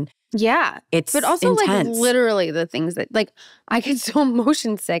down and it's but also intense. like literally the things that like I get so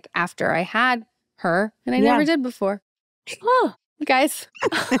motion sick after I had her and I never did before. Oh, guys,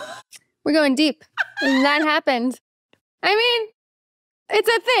 we're going deep. And that happened. I mean, It's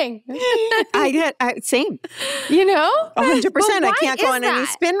a thing. Same. You know? 100%. I why can't go is on any that?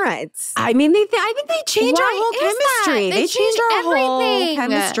 spin rides. I mean, I think they changed our Why whole is that? chemistry. They They changed our changed whole everything.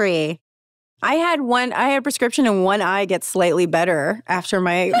 chemistry. I had a prescription and one eye gets slightly better after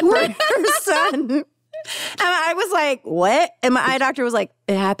my first son. And I was like, what? And my eye doctor was like,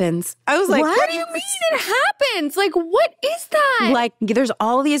 it happens. I was like, What do you mean it happens? Like, what is that? Like, there's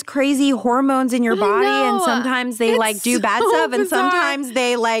all these crazy hormones in your body, and know. sometimes they It's like do bad so stuff, and bizarre. sometimes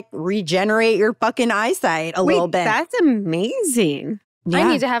they like regenerate your fucking eyesight a little bit. That's amazing. I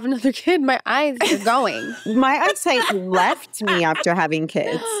need to have another kid. My eyes are going. My eyesight left me after having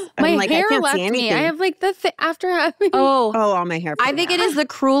kids. My I'm like, hair I can't left see anything. me. I have like after having. Oh, all my hair. I think it is the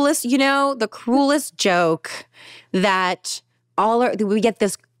cruelest, the cruelest joke that we get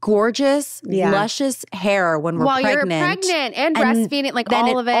this gorgeous, luscious hair when we're While pregnant. you're pregnant and breastfeeding, like then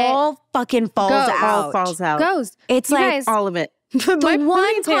all of it all fucking falls goes. out. all falls out. goes. It's You like guys, all of it. the one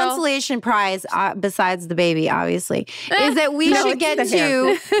ponytail. consolation prize, besides the baby, obviously, is that we No, should it's get the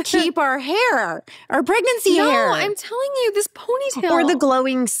hair. to keep our hair, our pregnancy hair. No, I'm telling you, this ponytail Or the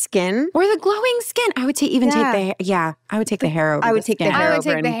glowing skin. or the glowing skin. I would take the hair. Yeah, I would take the hair over. I would the take the skin. hair I would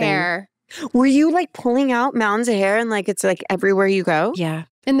over take the anything. hair Were you like pulling out mounds of hair and like it's like everywhere you go? Yeah,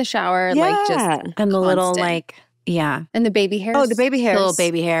 in the shower, like just and the little constant. like and the baby hairs. Oh, the baby hairs. little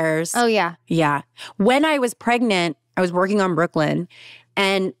baby hairs. Oh yeah. Yeah. When I was pregnant, I was working on Brooklyn,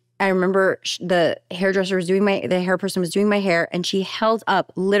 and I remember the hairdresser was the hair person was doing my hair, and she held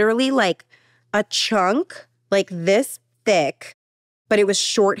up literally like a chunk like this thick, but it was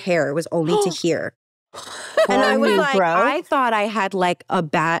short hair. It was only to here. And I was you, like, bro. I thought I had like a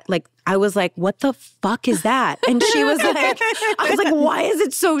bat, like I was like, what the fuck is that? And she was like, I was like, why is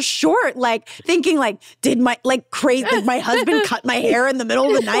it so short? Like thinking like, did my husband cut my hair in the middle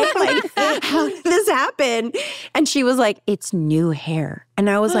of the night? Like, how did this happen? And she was like, it's new hair. And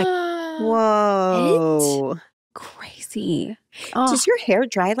I was like, Whoa. Crazy. Does your hair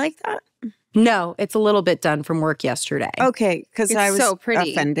dry like that? no, it's a little bit done from work yesterday. Okay, because It's I was so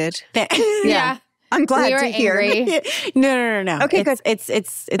pretty. offended. Yeah. I'm glad We were to hear. angry. No. Okay, good. It's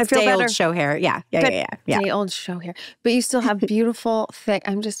I feel day better. old show hair. Yeah. Day old show hair. But you still have beautiful, thick.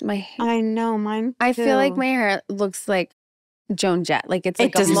 My hair. I know, mine I feel like too. my hair looks like Joan Jett. Like it's It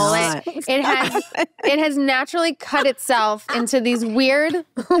like a does mullet. not. It has naturally cut itself into these weird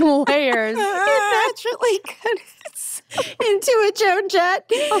layers. naturally cut into a Joan Jett.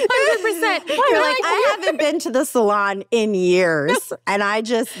 100%. You're like, I haven't been to the salon in years, and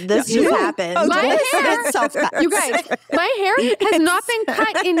this just happened. My hair, self-cut. you guys, my hair has not been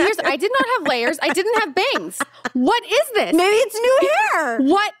cut in years. I did not have layers. I didn't have bangs. What is this? Maybe it's new hair.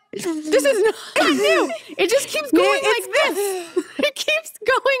 What? This is not new. It just keeps going like this. It keeps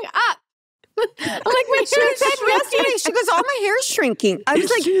going up. I'm like, my She hair is said yesterday, shrinking. she goes, all my hair's shrinking. I was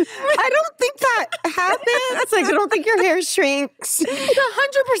like, I don't think that happens. Like, I don't think your hair shrinks.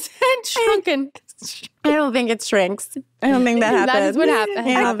 It's 100% shrunken. I don't think it shrinks. I don't think that happens. That is what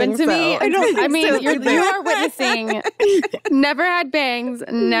happened to me. I mean, you are witnessing. Never had bangs,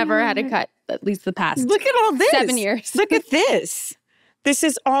 never had a cut, at least the past Look at all this. 7 years. Look at this. This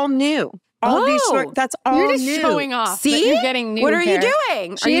is all new. All these that's all You're just new. showing off. See? That you're getting new What are hair. you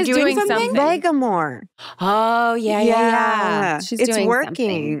doing? She is doing something. Vegamore. Oh, yeah. She's it's doing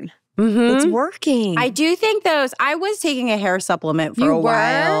working. Mm-hmm. It's working. I do think I was taking a hair supplement for a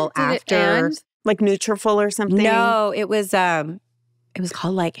while Did it after. end? like Nutrafol or something. No, it was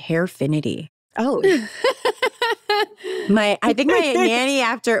called like Hairfinity. Oh. I think my nanny,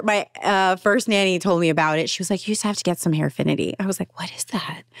 after my first nanny told me about it, she was like, you just have to get some Hairfinity. I was like, what is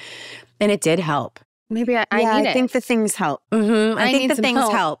that? And it did help. Maybe I yeah, need I it. think the things help. Mm-hmm. I think need the some things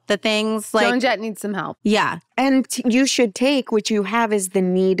help. help. The things like, Joan Jett needs some help. yeah. And you should take, which you have is the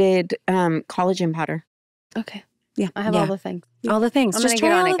needed collagen powder. Okay. Yeah. I have Yeah. all the things. All the things. I'm just gonna get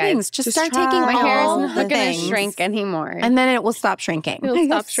try on all it, the guys. things. Just Just start try taking My hair is all not the going to things. shrink anymore. And then it will stop shrinking. It'll I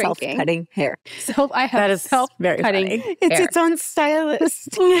stop have shrinking. self-cutting hair. I have That is very self-cutting funny. It's hair. its own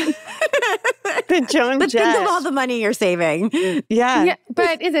stylist. the Joan But Jett. think of all the money you're saving. Yeah. Yeah,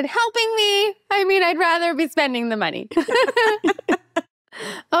 but is it helping me? I mean, I'd rather be spending the money.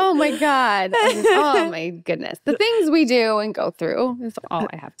 Oh my God. Oh my goodness. The things we do and go through is all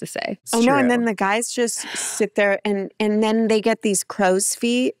I have to say. I know, and then the guys just sit there and then they get these crow's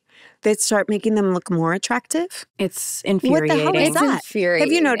feet that start making them look more attractive? It's What the infuriating. hell is It's that? infuriating.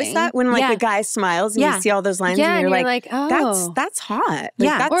 Have you noticed that when like Yeah. the guy smiles and Yeah. you see all those lines Yeah, and you're like, oh. that's hot. Like,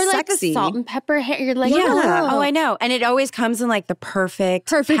 Yeah. that's Or like sexy. the salt and pepper hair. You're like, Yeah. Oh, I know. And it always comes in like the perfect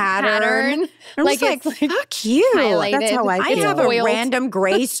pattern. I'm Like just it's like, like fuck you. highlighted. That's how I I feel. have a Oiled. random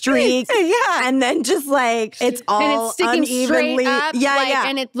gray streak. Yeah. And then just like, it's all and it's sticking unevenly. straight up, yeah, like, yeah.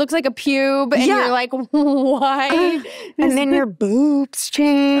 and it looks like a pube, and Yeah. you're like, why? And then your boobs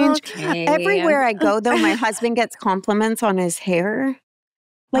change. Okay. Everywhere I go, though, my husband gets compliments on his hair.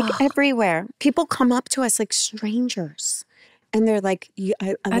 Like everywhere. People come up to us like strangers. And they're like,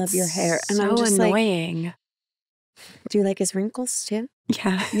 I love your hair. And so I'm just like, annoying. do you like his wrinkles too?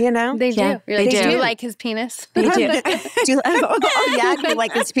 Yeah. You know? They Yeah, do. You're they like, do. do you like his penis? They do. Do you, oh, yeah, do you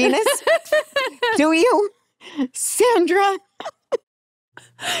like his penis? Do you? Sandra?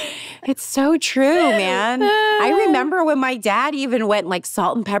 It's so true, man. I remember when my dad even went like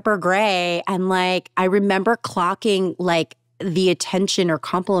salt and pepper gray, and like I remember clocking like the attention or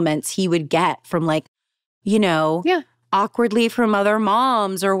compliments he would get from like, you know, Yeah. awkwardly from other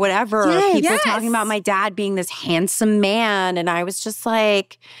moms or whatever. Yes. People Yes. talking about my dad being this handsome man. And I was just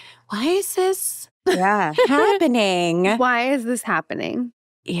like, why is this Yeah. happening? Why is this happening?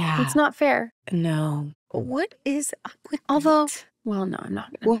 Yeah. It's not fair. No. What is up with Although, that? well, no, I'm not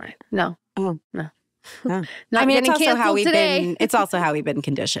Well- going to. No. Oh. No. Oh. Not I mean, it's getting also how canceled we've today. been. It's also how we've been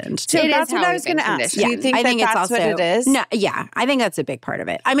conditioned. So It is that's what how I we've was going to been ask. conditioned. Do you think I that think it's that's also what it is? No, yeah, I think that's a big part of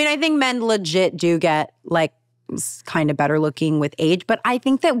it. I mean, I think men legit do get like kind of better looking with age, but I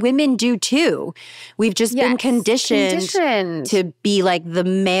think that women do too. We've just been Yes. conditioned to be like the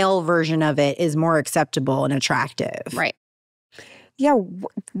male version of it is more acceptable and attractive. Right. Yeah,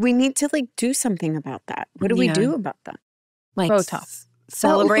 we need to like do something about that. What do we Yeah. do about that? Like Botox.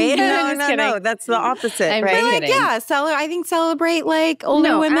 celebrate. I'm just no. kidding. That's the opposite, I'm right? Like, kidding. yeah, I think celebrate like older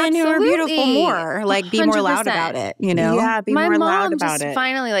No, women who are beautiful absolutely. more. Like be more loud 100%. about it, you know? Yeah, be My more mom loud about just it.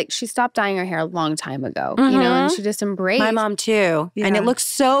 finally, like, she stopped dyeing her hair a long time ago, you know, and she just embraced. My mom too. And Yeah. it looks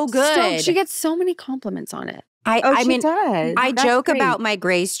so good. So, she gets so many compliments on it. I She mean, does. I That's joke great. about my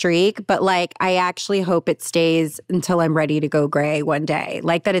gray streak, but like I actually hope it stays until I'm ready to go gray one day.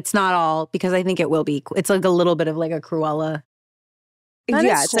 Like that it's not all, because I think it will be. It's like a little bit of like a Cruella. That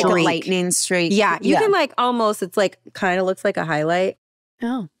Yeah, is it's like a streak. lightning streak. Yeah, you can like almost, it's like kind of looks like a highlight.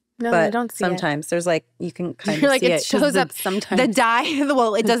 Oh, no, but I don't see sometimes there's like, you can kind You're of like, see it 'cause shows the- up sometimes. The dye,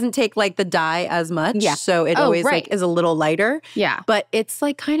 well, it doesn't take like the dye as much. Yeah. So it Oh, always right. like is a little lighter, yeah. but it's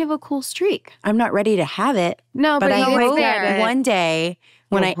like kind of a cool streak. I'm not ready to have it, No, but but I it's hope there. one day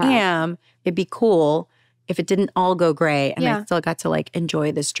when I You'll have. am, it'd be cool if it didn't all go gray and I Yeah. still got to like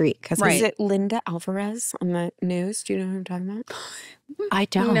enjoy the streak. Because Right. Is it Linda Alvarez on the news? Do you know who I'm talking about? I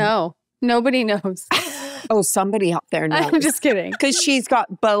don't. No, nobody knows. Oh, somebody out there knows. I'm just kidding. Because she's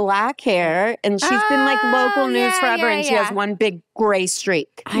got black hair and she's been like local Oh, news yeah, forever yeah, and she has yeah. one big gray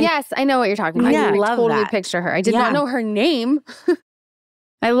streak. Yes, I know what you're talking about. Yeah. I love totally that. picture her. I did Yeah. not know her name.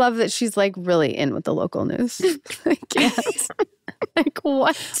 I love that she's like really in with the local news. I can't. Like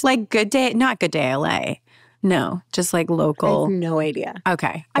what? Like Good Day, not Good Day LA. No, just like I local. have no idea.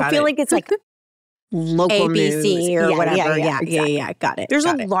 Okay. I got feel it. like it's like local ABC news. or Yeah, whatever. Yeah, exactly. yeah. Got it. There's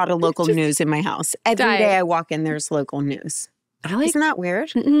got a it. lot of local news in my house. Every Diet. day I walk in, there's local news. I like. Isn't that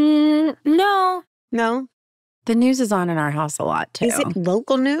weird? No, No? the news is on in our house a lot too. Is it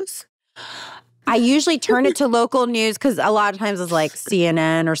local news? I usually turn it to local news because a lot of times it's like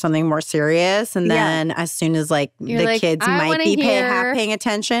CNN or something more serious, and Yeah. then as soon as like You're the like, kids I might wanna be hear- paying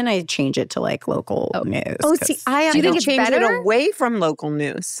attention, I change it to like local news. Oh, 'cause see, I have Do you to think it's change it better? away from local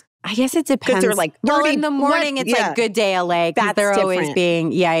news. I guess it depends. they're like well, 30 in the morning what- it's yeah. like Good Day LA because That's they're always different.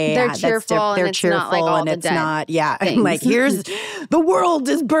 being yeah. They're that's cheerful and they're it's cheerful not like all and the it's dead not things. like here's the world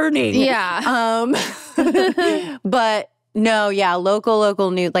is burning. Yeah. But no, yeah,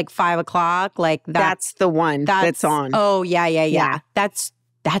 local news like 5 o'clock like That's the one that's on. Oh yeah. Yeah. That's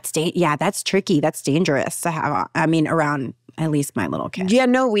that's tricky. That's dangerous to have. I mean, around at least my little kid. Yeah,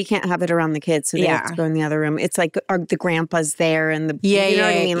 no, we can't have it around the kids, so they have Yeah. to go in the other room. It's like the grandpa's there and the Yeah, you know what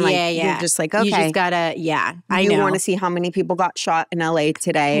I yeah, mean? Like yeah. you're just like, okay. You just gotta, I you know. want to see how many people got shot in LA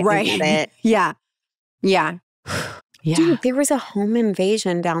today. Right. I get it. Yeah. Yeah. Dude, there was a home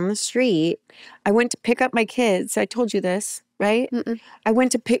invasion down the street. I went to pick up my kids. I told you this, right? Mm-mm. I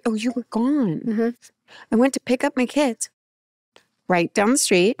went to pick, oh, you were gone. Mhm. I went to pick up my kids right down the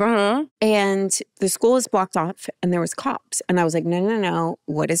street Uh-huh. and the school was blocked off and there was cops. And I was like, no,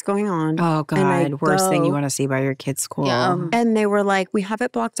 what is going on? Oh I God, worst thing you go- want to see by your kid's school. Yeah. And they were like, we have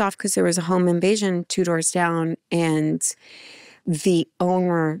it blocked off because there was a home invasion 2 doors down and the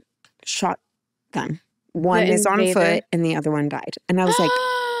owner shot them. One The is on invader? foot and the other one died. And I was like,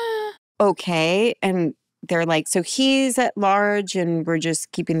 okay. And they're like, so he's at large and we're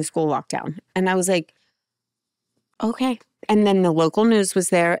just keeping the school locked down. And I was like, okay. And then the local news was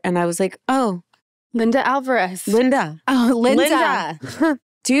there. And I was like, oh, Linda Alvarez. Linda. Oh, Linda.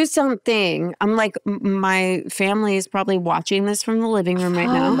 Do something. I'm like, my family is probably watching this from the living room right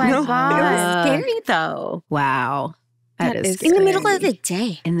now. Oh my God. It was scary though. Wow. That is scary. In the middle of the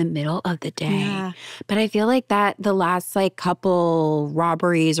day. In the middle of the day. Yeah. But I feel like that the last like couple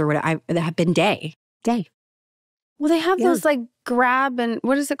robberies or whatever have been day. Well, they have those like grab and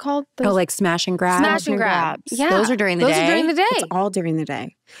what is it called? Those like smash and grab. smash and grabs. Yeah. Those are during the day. Those are during the day. It's all during the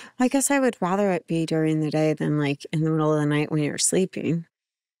day. I guess I would rather it be during the day than like in the middle of the night when you're sleeping.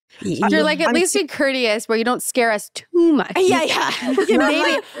 You're like, at least be courteous where you don't scare us too much. Yeah. Maybe.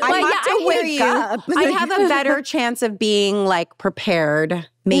 I hear you. I have a better chance of being like prepared,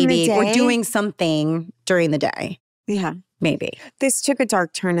 maybe, or day? doing something during the day. Yeah. Maybe. This took a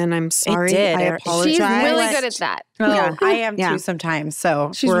dark turn and I'm sorry. did. I apologize. She's really good at that. Oh, Yeah. I am Yeah. too sometimes.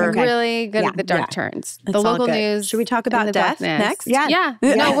 So She's we're okay. really good Yeah. at the dark turns. It's The all local good. news. Should we talk and about the death darkness. next? Yeah.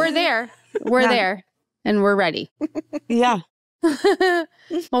 Yeah. No, we're there. We're Yeah. there. And we're ready. Yeah.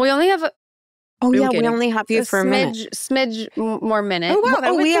 Well, we only have a Oh, yeah. kidding. We only have you for a minute. smidge more minutes. Oh, wow.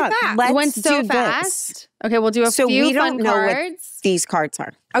 That went so fast. Let's It went so do fast. this. Okay, we'll do a So few we don't fun know what cards. These cards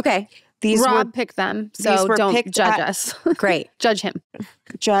are. Okay. These Rob picked them, so were don't picked judge at- us. Great. Judge him. were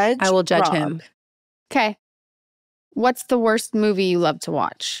judge. I will judge Rob. him. Okay. What's the worst movie you love to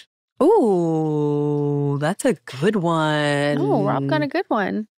watch? Ooh, that's a good one. Oh, Rob got a good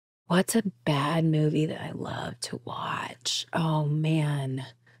one. What's a bad movie that I love to watch? Oh, man.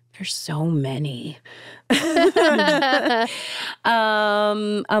 There's so many.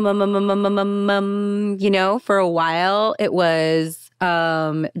 For a while it was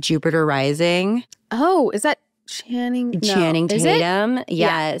Jupiter Rising. Oh, is that Channing? No. Channing Is it? Tatum.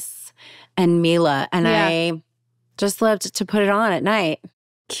 Yes. And Mila. And Yeah. I just loved to put it on at night.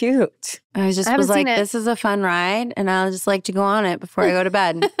 Cute. I just I haven't was like, seen it. this is a fun ride. And I'll just like to go on it before I go to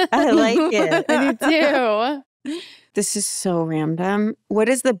bed. I like it. I do too. This is so random. What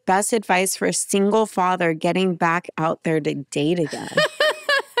is the best advice for a single father getting back out there to date again?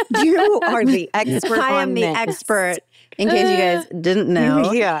 You are the expert I on am the this. expert, in case you guys didn't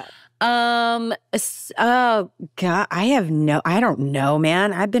know. Yeah. Oh God, I don't know,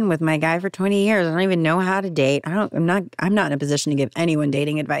 man. I've been with my guy for 20 years. I don't even know how to date. I'm not in a position to give anyone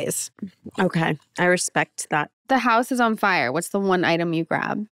dating advice. Okay. I respect that. The house is on fire. What's the one item you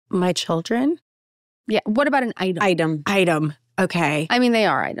grab? My children? Yeah. What about an item? Item. Okay. I mean, they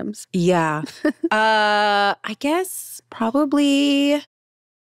are items. Yeah. I guess probably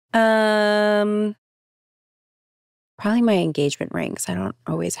probably my engagement ring, because I don't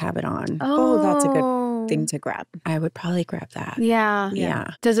always have it on. Oh, that's a good thing to grab. I would probably grab that. Yeah.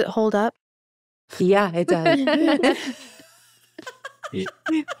 Yeah. Does it hold up? Yeah, it does. What You've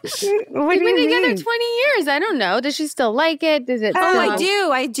do been you together mean? 20 years. I don't know. Does she still like it? Does it? Oh, I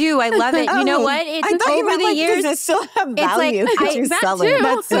do. I love it. You know what? It's I thought you over meant the like, years. does it still have It's like, value? Could you that sell it? too.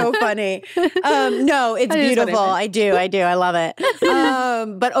 That's so funny. No, it's That is beautiful. funny. I do. I love it.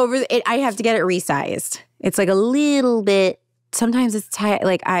 But I have to get it resized. It's like a little bit. Sometimes it's tight.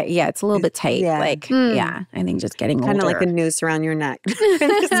 Like it's a little bit tight. Yeah. Like Mm. yeah, I think just getting Kind of older. like a noose around your neck.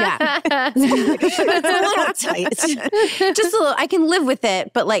 Yeah. It's a little tight. Just a little. I can live with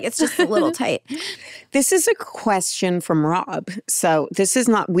it, but like it's just a little tight. This is a question from Rob. So this is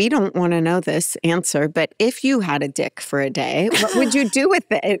not, we don't want to know this answer, but if you had a dick for a day, what would you do with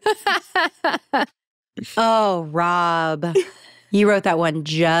it? Oh, Rob, you wrote that one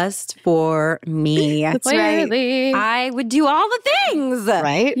just for me. That's right. Clearly. I would do all the things.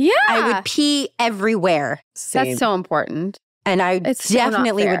 Right? Yeah. I would pee everywhere. Same. That's so important. And I It's so not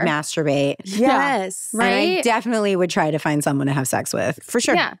definitely would fair. masturbate. Yes. Right? And I definitely would try to find someone to have sex with. For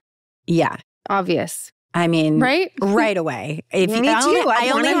sure. Yeah. Yeah. Obvious. I mean, Right? right away. If Me I only, too. I I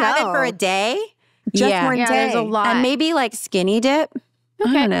only wanna have it know. for a day. Just yeah. one Yeah, there's a day. lot. And maybe like skinny dip. I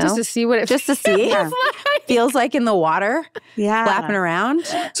Okay, don't know. just to see what it Just to see. Yeah. Feels like in the water, Yeah. flapping around.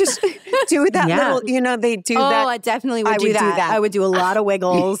 Just do that Yeah. little, they do Oh, that. I definitely would, I do, would do that. that. I would do a lot of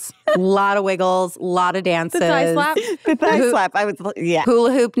wiggles, a lot of dances. The thigh slap. The thigh Who- slap. I would, yeah.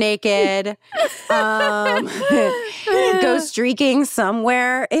 Hula hoop naked, go streaking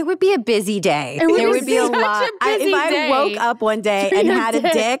somewhere. It would be a busy day. It would there be would be a such a lot. busy If I day. woke up one day and During had the a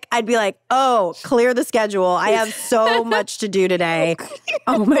day. dick, I'd be like, oh, clear the schedule. I have so much to do today.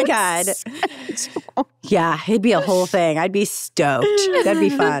 Oh my God. Yeah, it'd be a whole thing. I'd be stoked. That'd be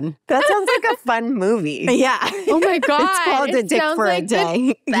fun. That sounds like a fun movie. Yeah. Oh my God. It's called it A Dick sounds for like a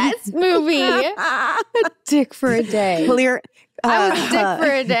Day. The best movie. A dick for a day. Clear. I was a dick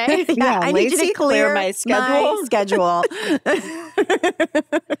for a day. Yeah, I need you Lacey, to clear my schedule. schedule. I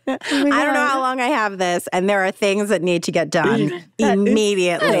don't know how long I have this, and there are things that need to get done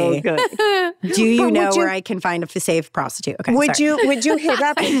immediately. good. Do you But know would where you- I can find a safe prostitute? Okay, Would sorry. you hit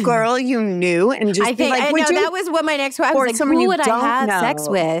up a girl you knew and just I be think like, I would know you? that was what my next question. I or was like, someone who you would I don't have know. sex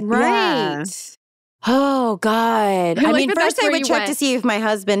with? Yeah. Oh God! You I like mean, that first that's I where would you check went. to see if my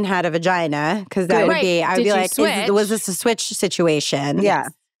husband had a vagina, because that Good. would be. I would Did be you like, switch? was this a switch situation? Yeah.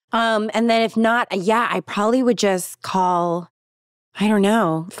 And then if not, yeah, I probably would just call. I don't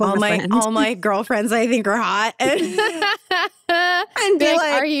know, Former friends. all my girlfriends I think are hot, and be Like,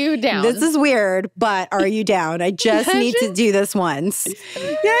 like, are you down? this is weird, but are you down? I just need to do this once. Yeah,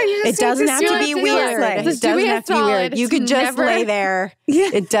 you It doesn't have to be weird. It Just do doesn't me a have to be weird. solid. You could It's just never- lay there. Yeah.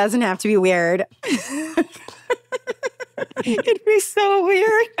 It doesn't have to be weird. It'd be so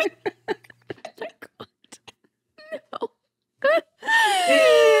weird.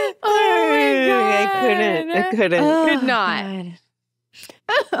 Oh my God. I couldn't. Could not. God.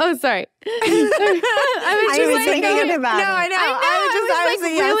 Oh, sorry. I was was thinking thinking about No, I it. know.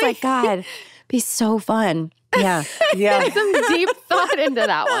 I was like, God, be so fun. Yeah. Yeah. Some deep thought into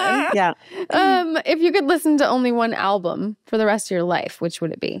that one. Yeah. If you could listen to only one album for the rest of your life, which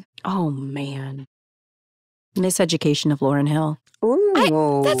would it be? Oh man. Miseducation of Lauryn Hill. Ooh.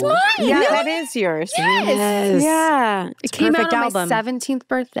 that's mine. Yeah, Really? that is yours. Yes. Yeah. It came out perfect on album. my 17th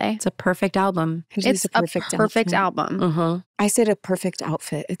birthday. It's a perfect album. It It's is a perfect outfit. album. Uh-huh. I said a perfect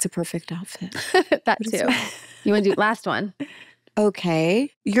outfit. It's a perfect outfit. That too. You want to do last one? Okay.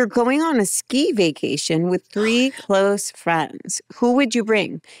 You're going on a ski vacation with 3 close friends. Who would you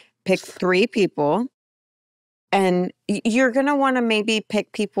bring? Pick 3 people. And you're going to want to maybe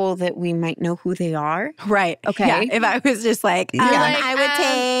pick people that we might know who they are. Right. Okay. Yeah. If I was just like, Yeah. Like, I would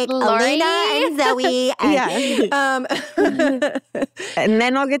take Lori? Alina and Zoe. And, And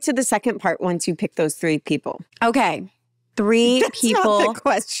then I'll get to the second part once you pick those 3 people. okay. 3 people Not the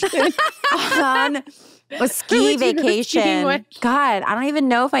question. on a ski would you go skiing vacation. with? God, I don't even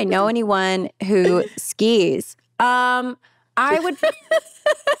know if I know anyone who skis. I would,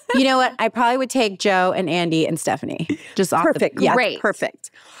 you know what? I probably would take Joe and Andy and Stephanie. Just off Perfect. The, yeah, Great. Perfect.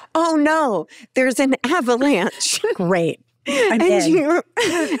 Oh no, there's an avalanche. great. I'm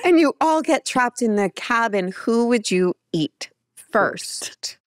and you all get trapped in the cabin. Who would you eat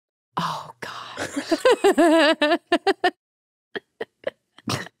First. Oh God.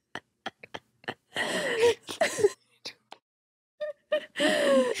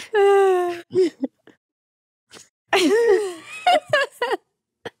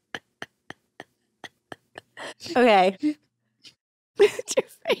 Okay. Your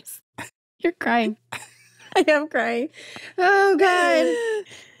face. You're crying. I am crying. Oh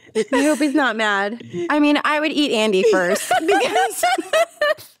God. I hope he's not mad. I mean, I would eat Andy first because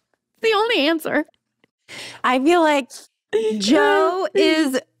The only answer. I feel like Joe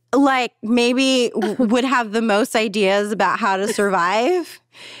is like maybe would have the most ideas about how to survive.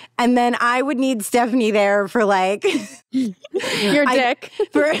 And then I would need Stephanie there for like Your dick.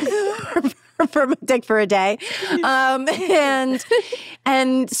 for a dick for a day.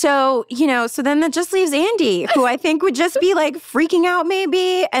 And so, you know, so then that just leaves Andy, who I think would just be like freaking out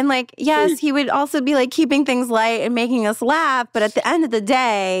maybe. And like, yes, he would also be like keeping things light and making us laugh. But at the end of the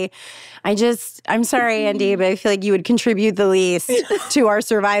day, I'm sorry, Andy, but I feel like you would contribute the least to our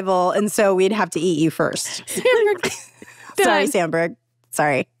survival. And so we'd have to eat you first. Sorry, Sandberg.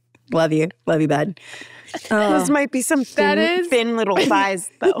 Sorry. Love you. Love you, bud. Those might be some That is- thin little thighs,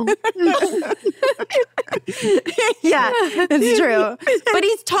 though. Yeah, it's true. But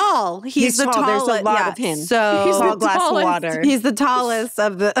he's tall. He's the tall. There's a tallest. lot of him. So He's the a glass of tallest. water. he's the tallest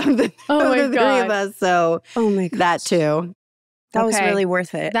of the Oh my of the three God. of us. So Oh my god, that too. that was Okay. really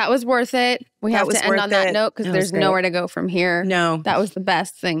worth it. That was worth it. We That have was to end worth on that it. note because That there's was great. nowhere to go from here. No. That was the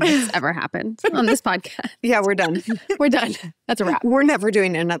best thing that's ever happened on this podcast. Yeah, we're done. We're done. That's a wrap. We're never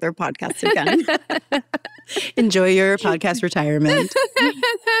doing another podcast again. Enjoy your podcast retirement.